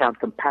can only count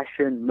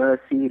compassion,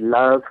 mercy,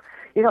 love,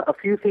 a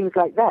few things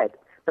like that.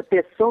 But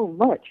there's so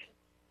much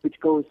which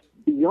goes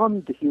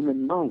beyond the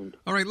human mind.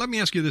 All right, let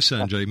me ask you this,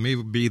 Sanjay.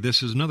 Maybe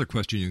this is another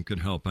question you could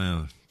help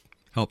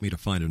me to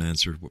find an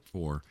answer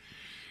for.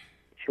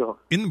 Sure.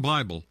 In the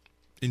Bible,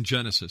 in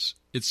Genesis,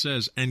 it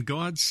says, "And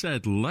God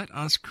said, let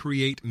us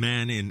create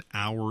man in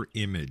our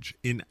image,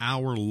 in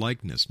our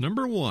likeness."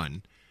 Number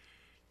one,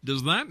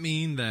 does that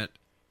mean that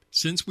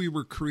since we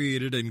were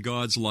created in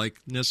God's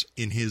likeness,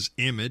 in his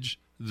image,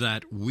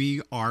 that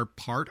we are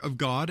part of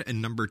God?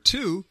 And number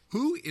two,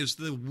 who is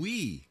the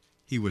we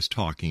he was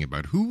talking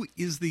about? Who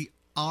is the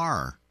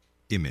our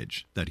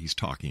image that he's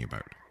talking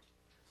about?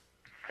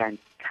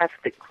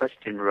 Fantastic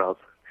question, Rob.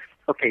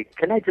 Okay,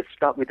 can I just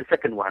start with the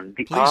second one?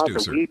 The Please are, do, the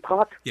sir. we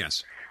part?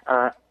 Yes.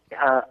 I'm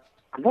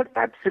not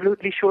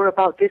absolutely sure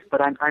about this,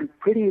 but I'm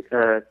pretty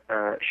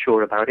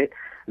sure about it,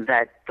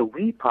 that the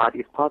we part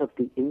is part of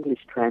the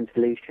English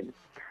translation.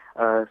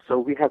 So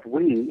we have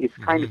we, it's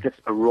kind of just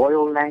a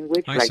royal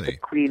language, I like see. the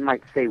Queen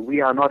might say,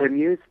 "We are not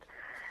amused,"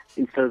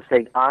 instead of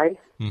saying "I."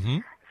 Mm-hmm.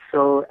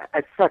 So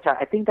as such,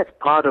 I think that's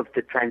part of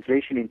the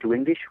translation into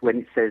English when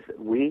it says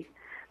 "we."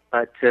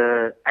 But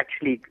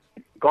actually,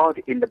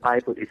 God in the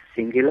Bible is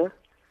singular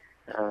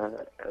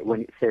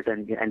when it says,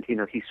 and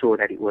he saw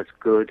that it was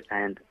good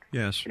and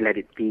Yes. let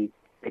it be,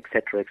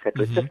 etc.,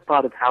 etc. It's just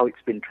part of how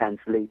it's been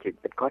translated.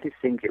 But God is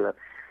singular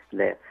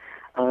there.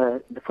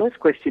 The first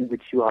question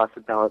which you asked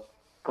about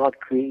God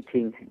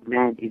creating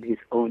man in his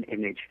own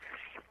image,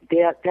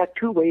 there are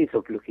two ways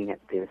of looking at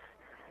this.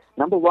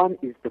 Number one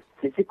is the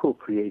physical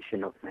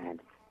creation of man.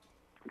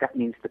 That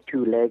means the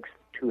two legs,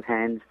 two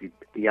hands,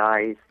 the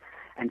eyes.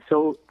 And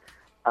so,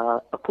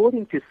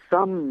 according to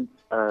some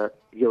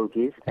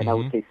yogis, and I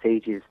would say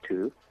sages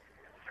too,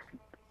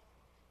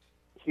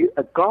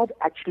 God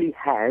actually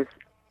has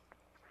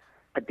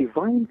a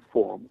divine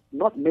form,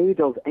 not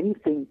made of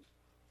anything,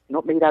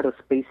 not made out of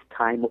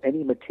space-time or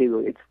any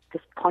material. It's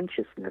just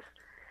consciousness.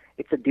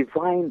 It's a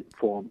divine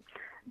form.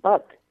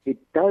 But it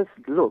does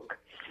look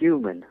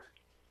human,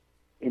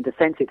 in the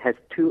sense it has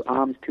two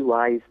arms, two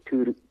eyes,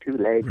 two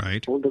legs,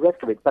 Right. all the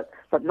rest of it, but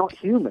not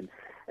human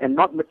and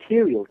not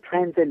material,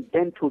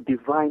 transcendental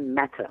divine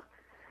matter.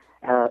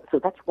 So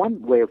that's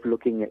one way of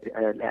looking at it.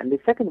 And the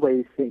second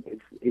way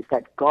is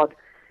that God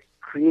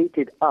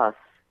created us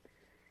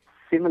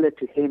similar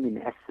to him in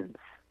essence,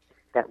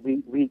 that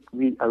we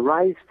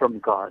arise from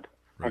God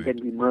and then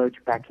we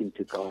merge back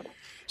into God.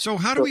 So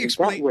how do we in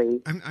explain... that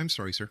way, I'm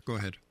sorry, sir. Go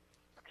ahead.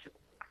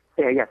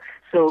 Yeah.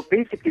 So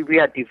basically, we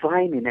are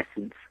divine in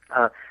essence.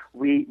 Our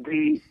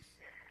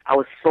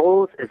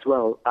souls as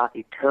well are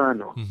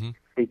eternal.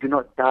 They do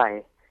not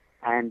die,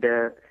 and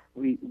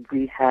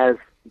we have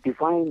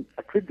divine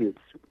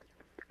attributes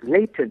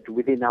latent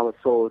within our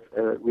souls,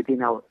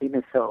 within our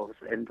inner selves,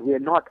 and we are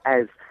not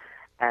as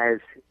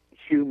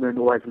human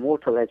or as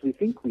mortal as we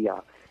think we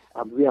are.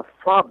 We are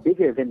far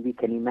bigger than we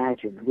can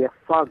imagine. We are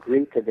far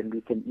greater than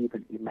we can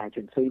even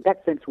imagine. So in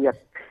that sense, we are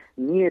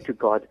near to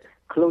God,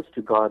 close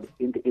to God,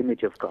 in the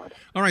image of God.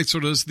 All right, so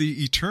does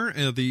the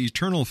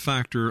eternal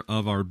factor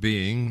of our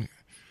being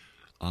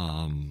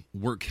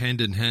work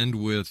hand in hand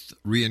with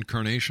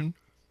reincarnation?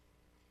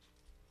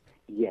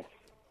 Yes,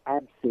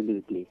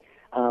 absolutely.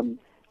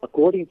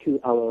 According to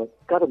our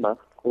karma,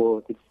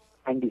 or its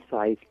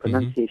anglicized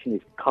pronunciation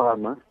is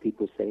karma,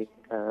 people say.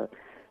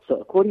 So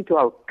according to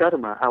our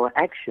karma, our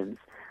actions,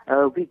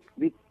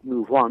 we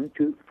move on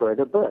to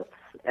further births.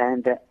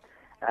 And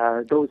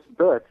those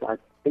births are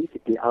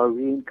basically our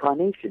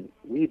reincarnation,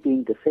 we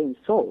being the same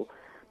soul,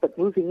 but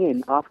moving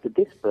in after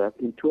this birth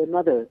into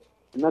another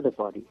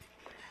body,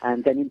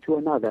 and then into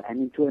another,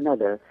 and into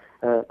another,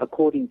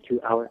 according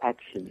to our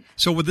actions.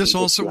 So would this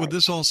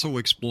also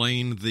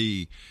explain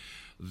the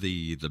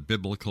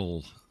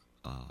biblical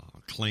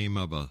claim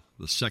of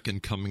the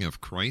second coming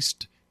of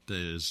Christ?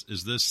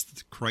 Is this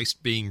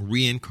Christ being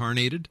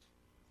reincarnated?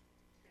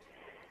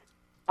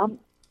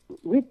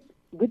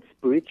 With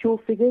spiritual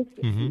figures,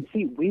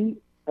 see,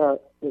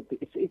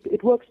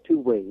 it works two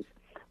ways.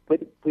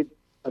 With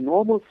a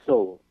normal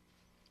soul,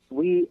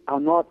 we are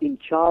not in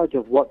charge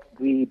of what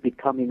we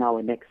become in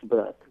our next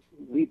birth.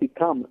 We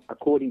become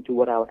according to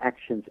what our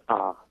actions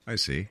are. I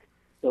see.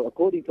 So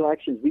according to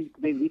actions,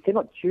 we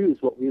cannot choose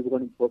what we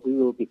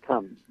will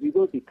become. We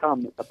will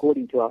become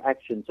according to our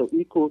actions. So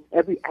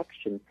every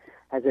action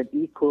has an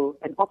equal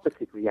and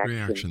opposite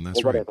reaction,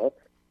 that's or whatever. right.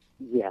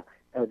 Yeah,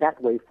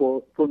 that way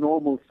for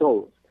normal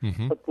souls.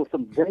 But for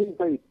some very,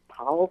 very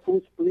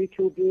powerful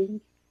spiritual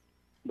beings,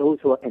 those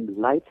who are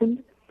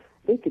enlightened,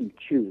 they can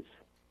choose.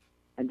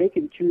 And they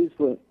can choose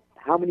for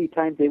how many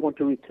times they want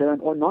to return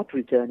or not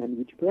return, and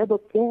whichever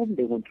form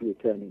they want to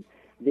return in.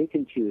 They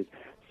can choose.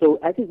 So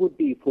as it would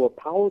be for a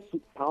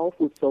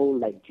powerful soul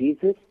like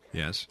Jesus,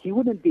 Yes. he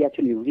wouldn't be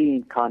actually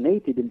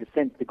reincarnated in the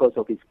sense because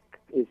of his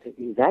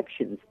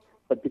actions,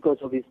 but because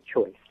of his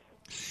choice.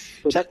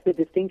 So that's the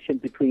distinction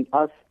between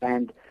us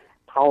and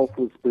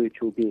powerful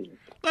spiritual beings.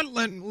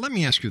 Let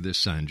me ask you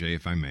this, Sanjay,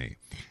 if I may.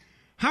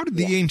 How did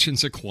the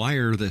ancients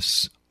acquire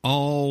this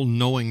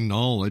all-knowing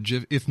knowledge,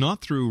 if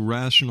not through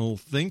rational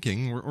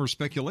thinking or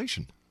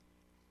speculation?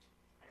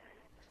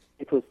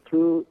 It was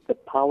through the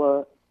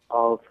power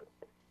of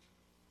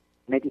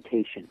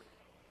meditation.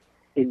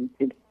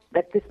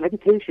 That this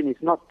meditation is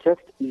not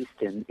just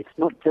Eastern, it's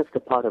not just a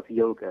part of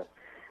yoga.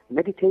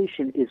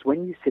 Meditation is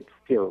when you sit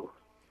still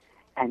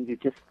and you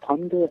just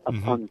ponder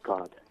upon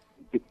God.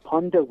 You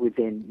ponder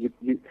within,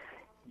 you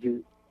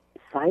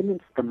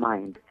silence the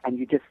mind, and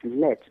you just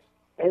let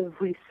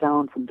every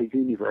sound from the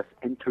universe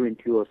enter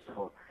into your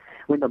soul.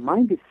 When the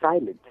mind is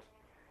silent,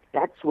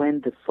 that's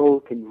when the soul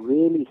can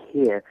really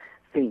hear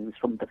things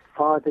from the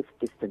farthest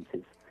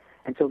distances.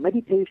 And so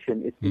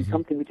meditation is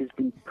something which has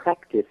been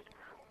practiced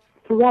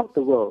throughout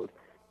the world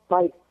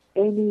by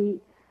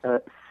any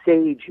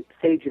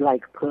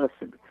sage-like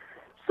person.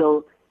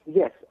 So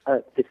yes,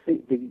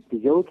 the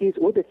yogis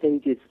or the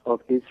sages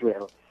of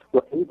Israel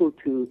were able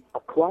to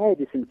acquire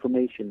this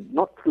information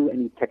not through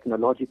any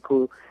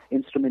technological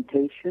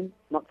instrumentation,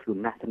 not through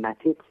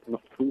mathematics,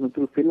 not even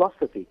through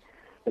philosophy,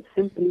 but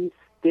simply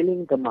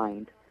stilling the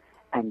mind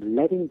and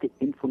letting the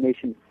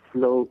information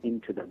flow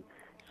into them.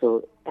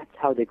 So that's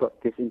how they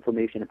got this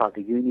information about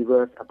the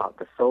universe, about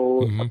the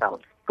soul,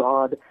 about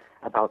God,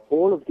 about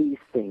all of these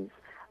things.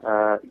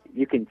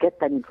 You can get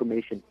that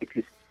information if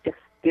you just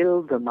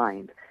still the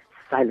mind,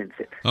 silence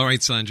it. All right,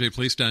 Sanjay,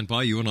 please stand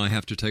by. You and I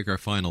have to take our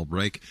final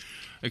break.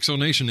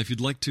 Exonation, if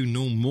you'd like to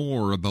know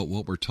more about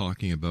what we're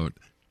talking about,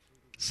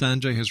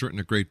 Sanjay has written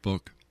a great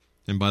book.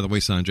 And by the way,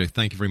 Sanjay,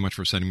 thank you very much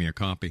for sending me a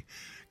copy.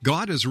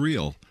 God is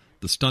Real,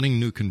 The Stunning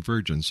New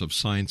Convergence of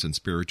Science and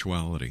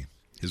Spirituality.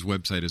 His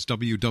website is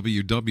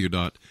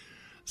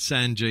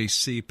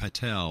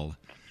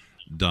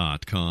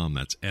www.sanjaycpatel.com.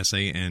 That's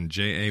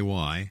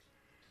Sanjay,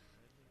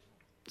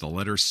 the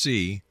letter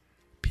C,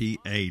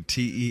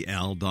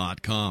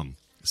 Patel.com.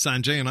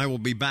 Sanjay and I will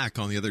be back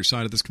on the other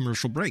side of this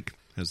commercial break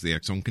as the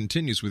X Zone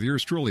continues with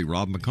yours truly,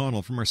 Rob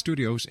McConnell, from our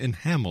studios in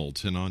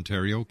Hamilton,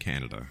 Ontario,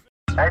 Canada.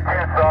 18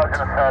 Sergeant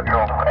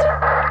Central.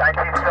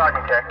 19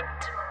 Sergeant, check.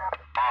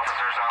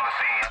 Officers on the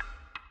scene.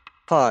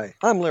 Hi,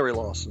 I'm Larry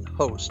Lawson,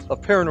 host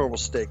of Paranormal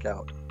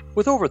Stakeout.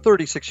 With over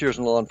 36 years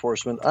in law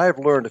enforcement, I have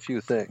learned a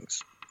few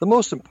things. The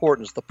most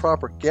important is the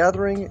proper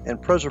gathering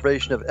and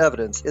preservation of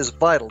evidence is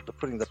vital to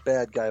putting the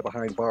bad guy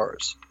behind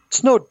bars.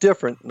 It's no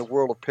different in the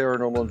world of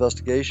paranormal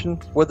investigation.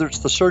 Whether it's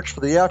the search for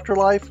the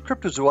afterlife,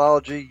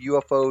 cryptozoology,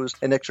 UFOs,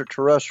 and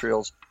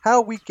extraterrestrials,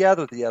 how we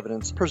gather the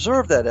evidence,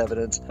 preserve that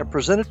evidence, and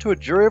present it to a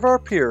jury of our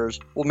peers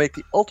will make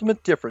the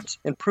ultimate difference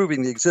in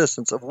proving the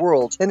existence of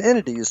worlds and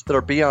entities that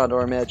are beyond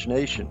our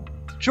imagination.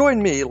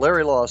 Join me,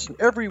 Larry Lawson,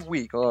 every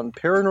week on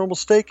Paranormal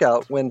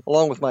Stakeout when,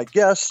 along with my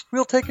guests,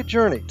 we'll take a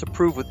journey to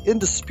prove with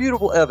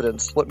indisputable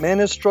evidence what man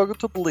has struggled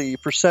to believe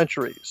for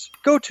centuries.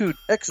 Go to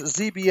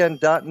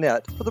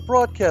xzbn.net for the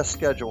broadcast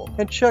schedule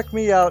and check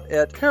me out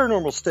at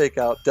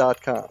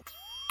paranormalstakeout.com.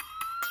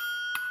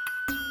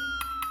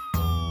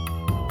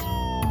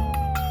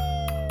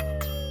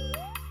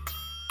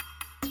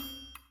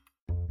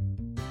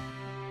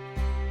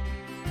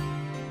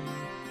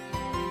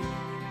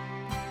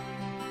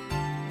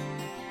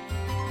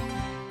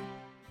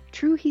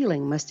 True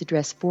healing must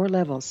address 4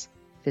 levels: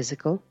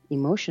 physical,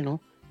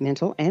 emotional,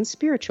 mental, and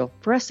spiritual,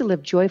 for us to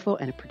live joyful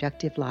and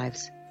productive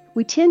lives.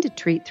 We tend to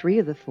treat 3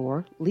 of the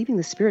 4, leaving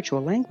the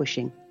spiritual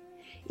languishing.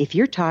 If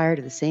you're tired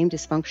of the same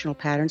dysfunctional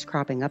patterns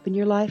cropping up in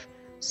your life,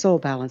 Soul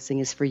Balancing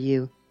is for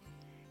you.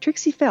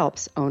 Trixie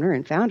Phelps, owner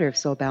and founder of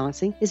Soul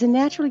Balancing, is a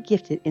naturally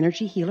gifted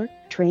energy healer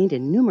trained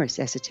in numerous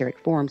esoteric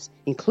forms,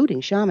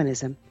 including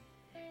shamanism.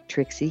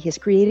 Trixie has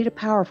created a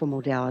powerful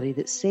modality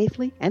that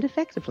safely and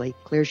effectively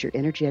clears your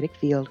energetic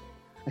field.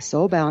 A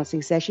soul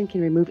balancing session can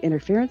remove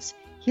interference,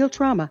 heal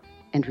trauma,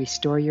 and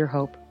restore your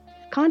hope.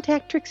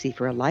 Contact Trixie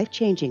for a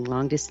life-changing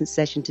long-distance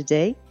session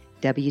today.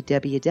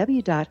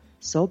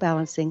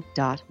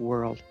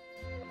 www.soulbalancing.world.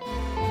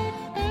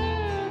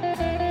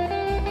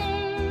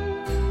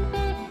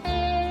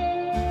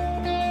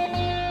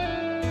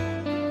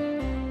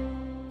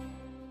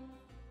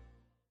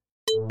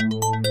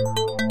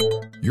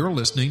 You're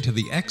listening to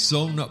the X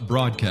Zone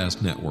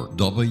Broadcast Network,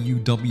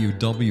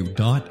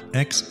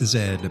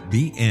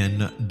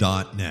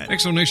 www.xzbn.net.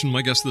 X Zone Nation,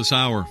 my guest this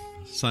hour,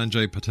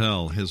 Sanjay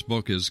Patel. His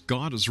book is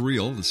God is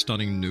Real, The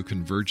Stunning New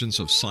Convergence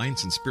of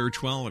Science and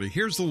Spirituality.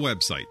 Here's the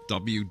website,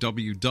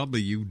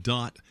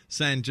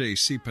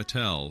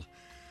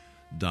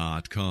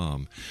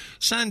 www.sanjaycpatel.com.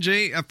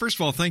 Sanjay, first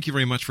of all, thank you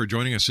very much for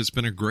joining us. It's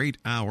been a great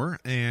hour.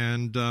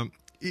 And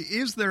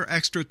is there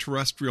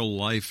extraterrestrial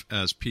life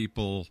as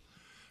people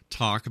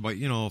talk about,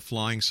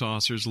 flying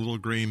saucers, little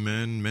green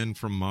men, men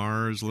from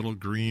Mars, little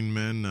green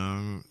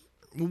men?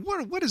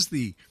 What is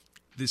the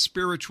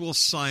spiritual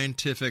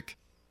scientific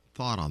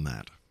thought on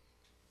that?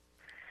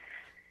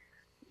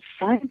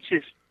 science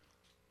is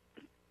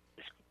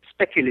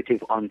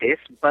speculative on this,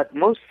 but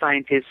most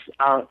scientists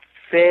are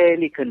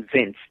fairly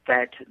convinced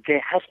that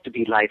there has to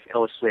be life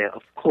elsewhere.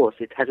 Of course,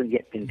 it hasn't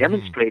yet been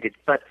demonstrated,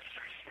 but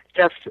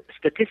just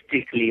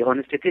statistically, on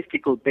a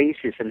statistical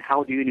basis, and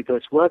how the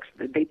universe works,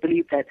 they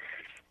believe that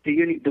the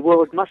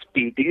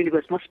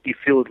universe must be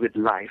filled with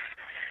life.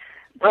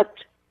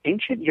 But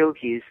ancient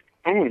yogis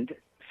and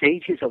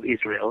sages of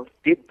Israel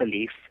did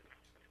believe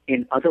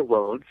in other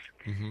worlds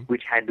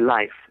which had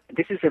life.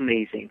 This is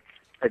amazing.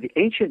 The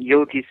ancient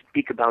yogis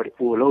speak about it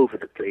all over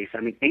the place.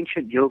 I mean,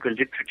 ancient yoga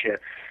literature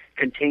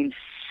contains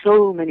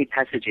so many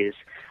passages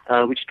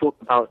which talk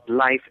about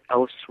life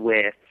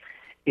elsewhere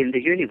in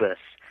the universe.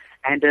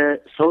 And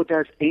so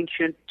does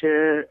ancient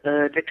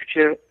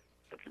literature,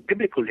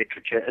 biblical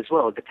literature as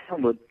well. The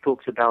Talmud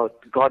talks about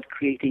God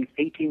creating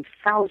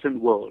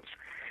 18,000 worlds,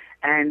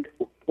 and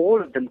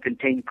all of them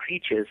contain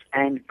creatures,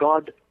 and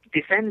God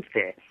descends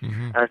there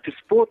to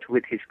sport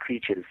with his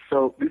creatures.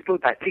 So we've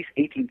got at least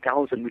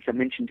 18,000 which are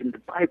mentioned in the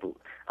Bible,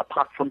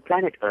 apart from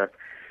planet Earth.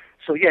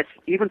 So yes,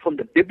 even from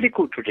the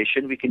biblical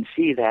tradition, we can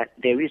see that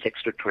there is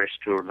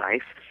extraterrestrial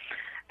life.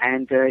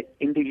 And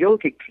in the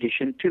yogic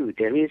tradition, too,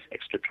 there is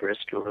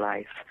extraterrestrial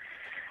life.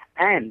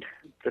 And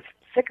the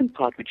second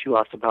part, which you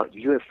asked about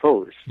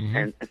UFOs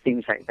and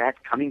things like that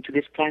coming to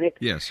this planet,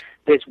 yes,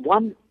 there's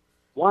one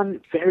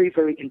very,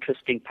 very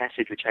interesting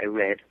passage which I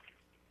read.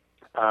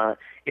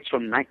 It's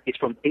from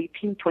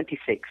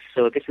 1826,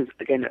 so this is,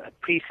 again, a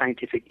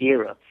pre-scientific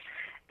era.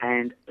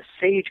 And a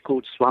sage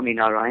called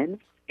Swaminarayan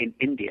in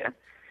India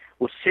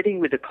was sitting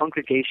with a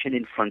congregation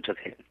in front of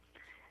him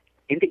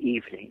in the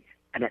evening.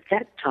 And at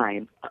that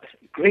time, a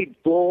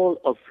great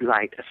ball of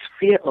light, a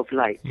sphere of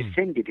light,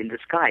 descended in the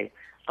sky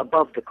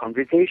above the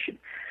congregation.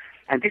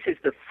 And this is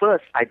the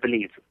first, I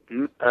believe,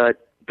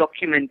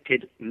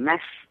 documented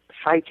mass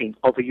sighting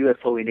of a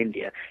UFO in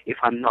India, if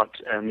I'm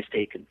not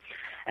mistaken.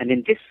 And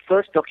in this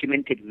first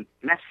documented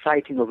mass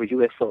sighting of a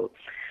UFO,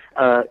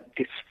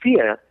 the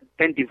sphere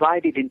then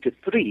divided into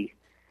three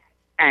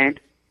and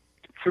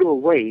flew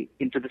away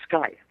into the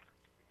sky.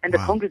 And the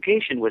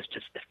congregation was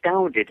just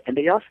astounded, and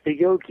they asked the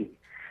yogi,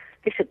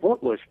 they said,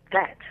 what was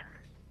that?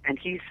 And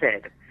he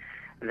said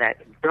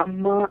that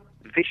Brahma,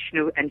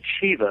 Vishnu, and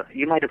Shiva,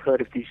 you might have heard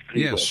of these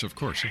three words. Yes, of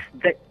course.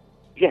 They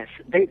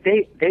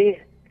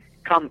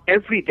come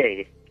every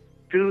day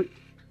to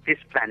this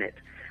planet.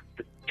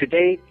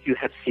 Today, you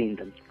have seen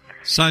them.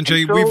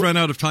 Sanjay, we've run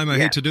out of time. I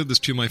hate to do this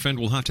to you, my friend.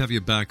 We'll have to have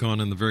you back on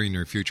in the very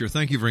near future.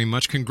 Thank you very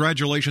much.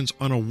 Congratulations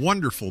on a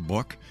wonderful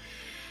book.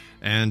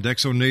 And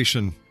Exo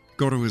Nation,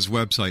 go to his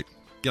website.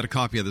 Get a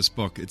copy of this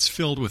book. It's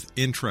filled with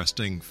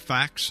interesting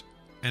facts,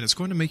 and it's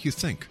going to make you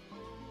think.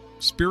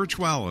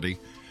 Spirituality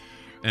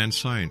and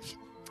science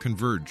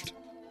converged.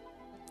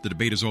 The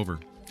debate is over.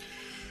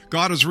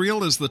 God is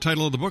Real is the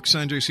title of the book.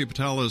 Sanjay C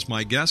Patel is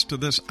my guest to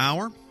this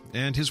hour,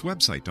 and his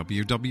website,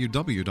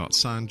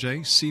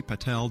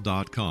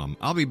 www.sanjaycpatel.com.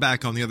 I'll be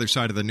back on the other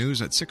side of the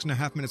news at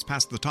 6.5 minutes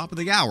past the top of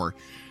the hour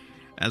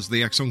as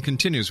the X Zone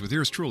continues with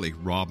yours truly,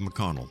 Rob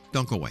McConnell.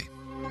 Don't go away.